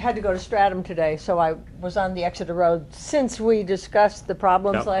 I had to go to Stratham today, so I was on the Exeter Road since we discussed the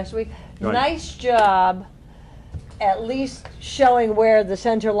problems Yep. last week. Right. Nice job at least showing where the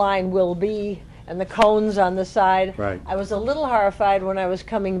center line will be and the cones on the side. Right. I was a little horrified when I was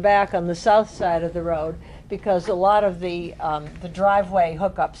coming back on the south side of the road because a lot of the driveway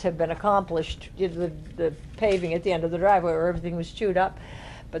hookups have been accomplished, the paving at the end of the driveway where everything was chewed up.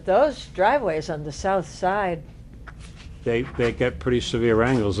 But those driveways on the south side, they get pretty severe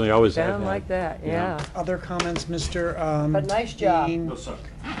wrangles, they always have. Sound had. like that, yeah. Other comments, Mr. But nice job. Dean, No, sir.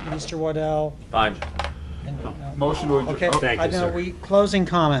 Mr. Waddell? Fine. Motion to adjourn. Okay, Thank you, I know sir. closing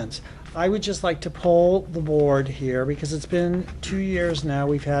comments. I would just like to poll the board here, because it's been 2 years now,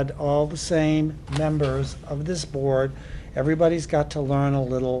 we've had all the same members of this board. Everybody's got to learn a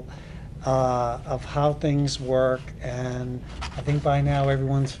little of how things work, and I think by now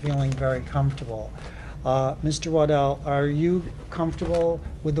everyone's feeling very comfortable. Mr. Waddell, are you comfortable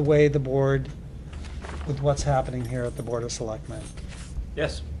with the way the board, with what's happening here at the Board of Selectmen?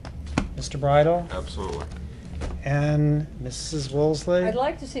 Yes. Mr. Bridle? Absolutely. And Mrs. Woolsey? I'd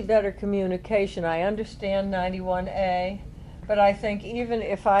like to see better communication. I understand 91A, but I think even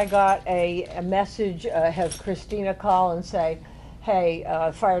if I got a message, have Christina call and say, hey,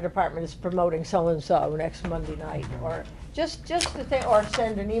 fire department is promoting so-and-so next Monday night, or just the thing, or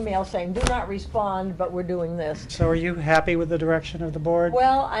send an email saying, do not respond, but we're doing this. So are you happy with the direction of the board?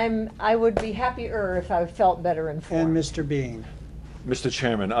 Well, I would be happier if I felt better And informed. Mr. Bean? Mr.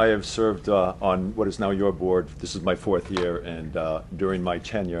 Chairman, I have served on what is now your board. This is my 4th year, and during my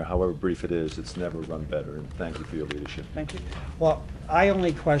tenure, however brief it is, it's never run better, and thank you for your leadership. Thank you. Well, I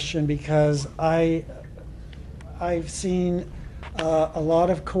only question because I've seen a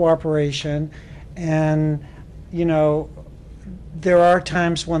lot of cooperation, and, you know, there are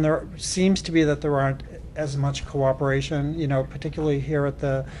times when there seems to be that there aren't as much cooperation, you know, particularly here at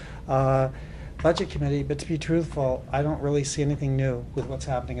the Budget Committee, but to be truthful, I don't really see anything new with what's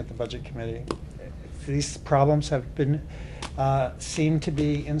happening at the Budget Committee. These problems have been, seem to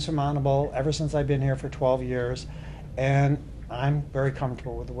be insurmountable ever since I've been here for 12 years, and I'm very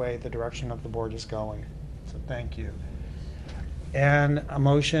comfortable with the way the direction of the board is going. So thank you. And a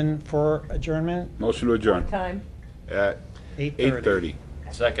motion for adjournment? Motion to adjourn Time. at 8:30. 8:30.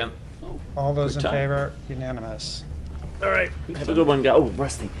 Second. All those Good in time. favor? Unanimous. All right. Have a good one, guys. Oh,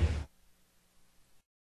 Rusty.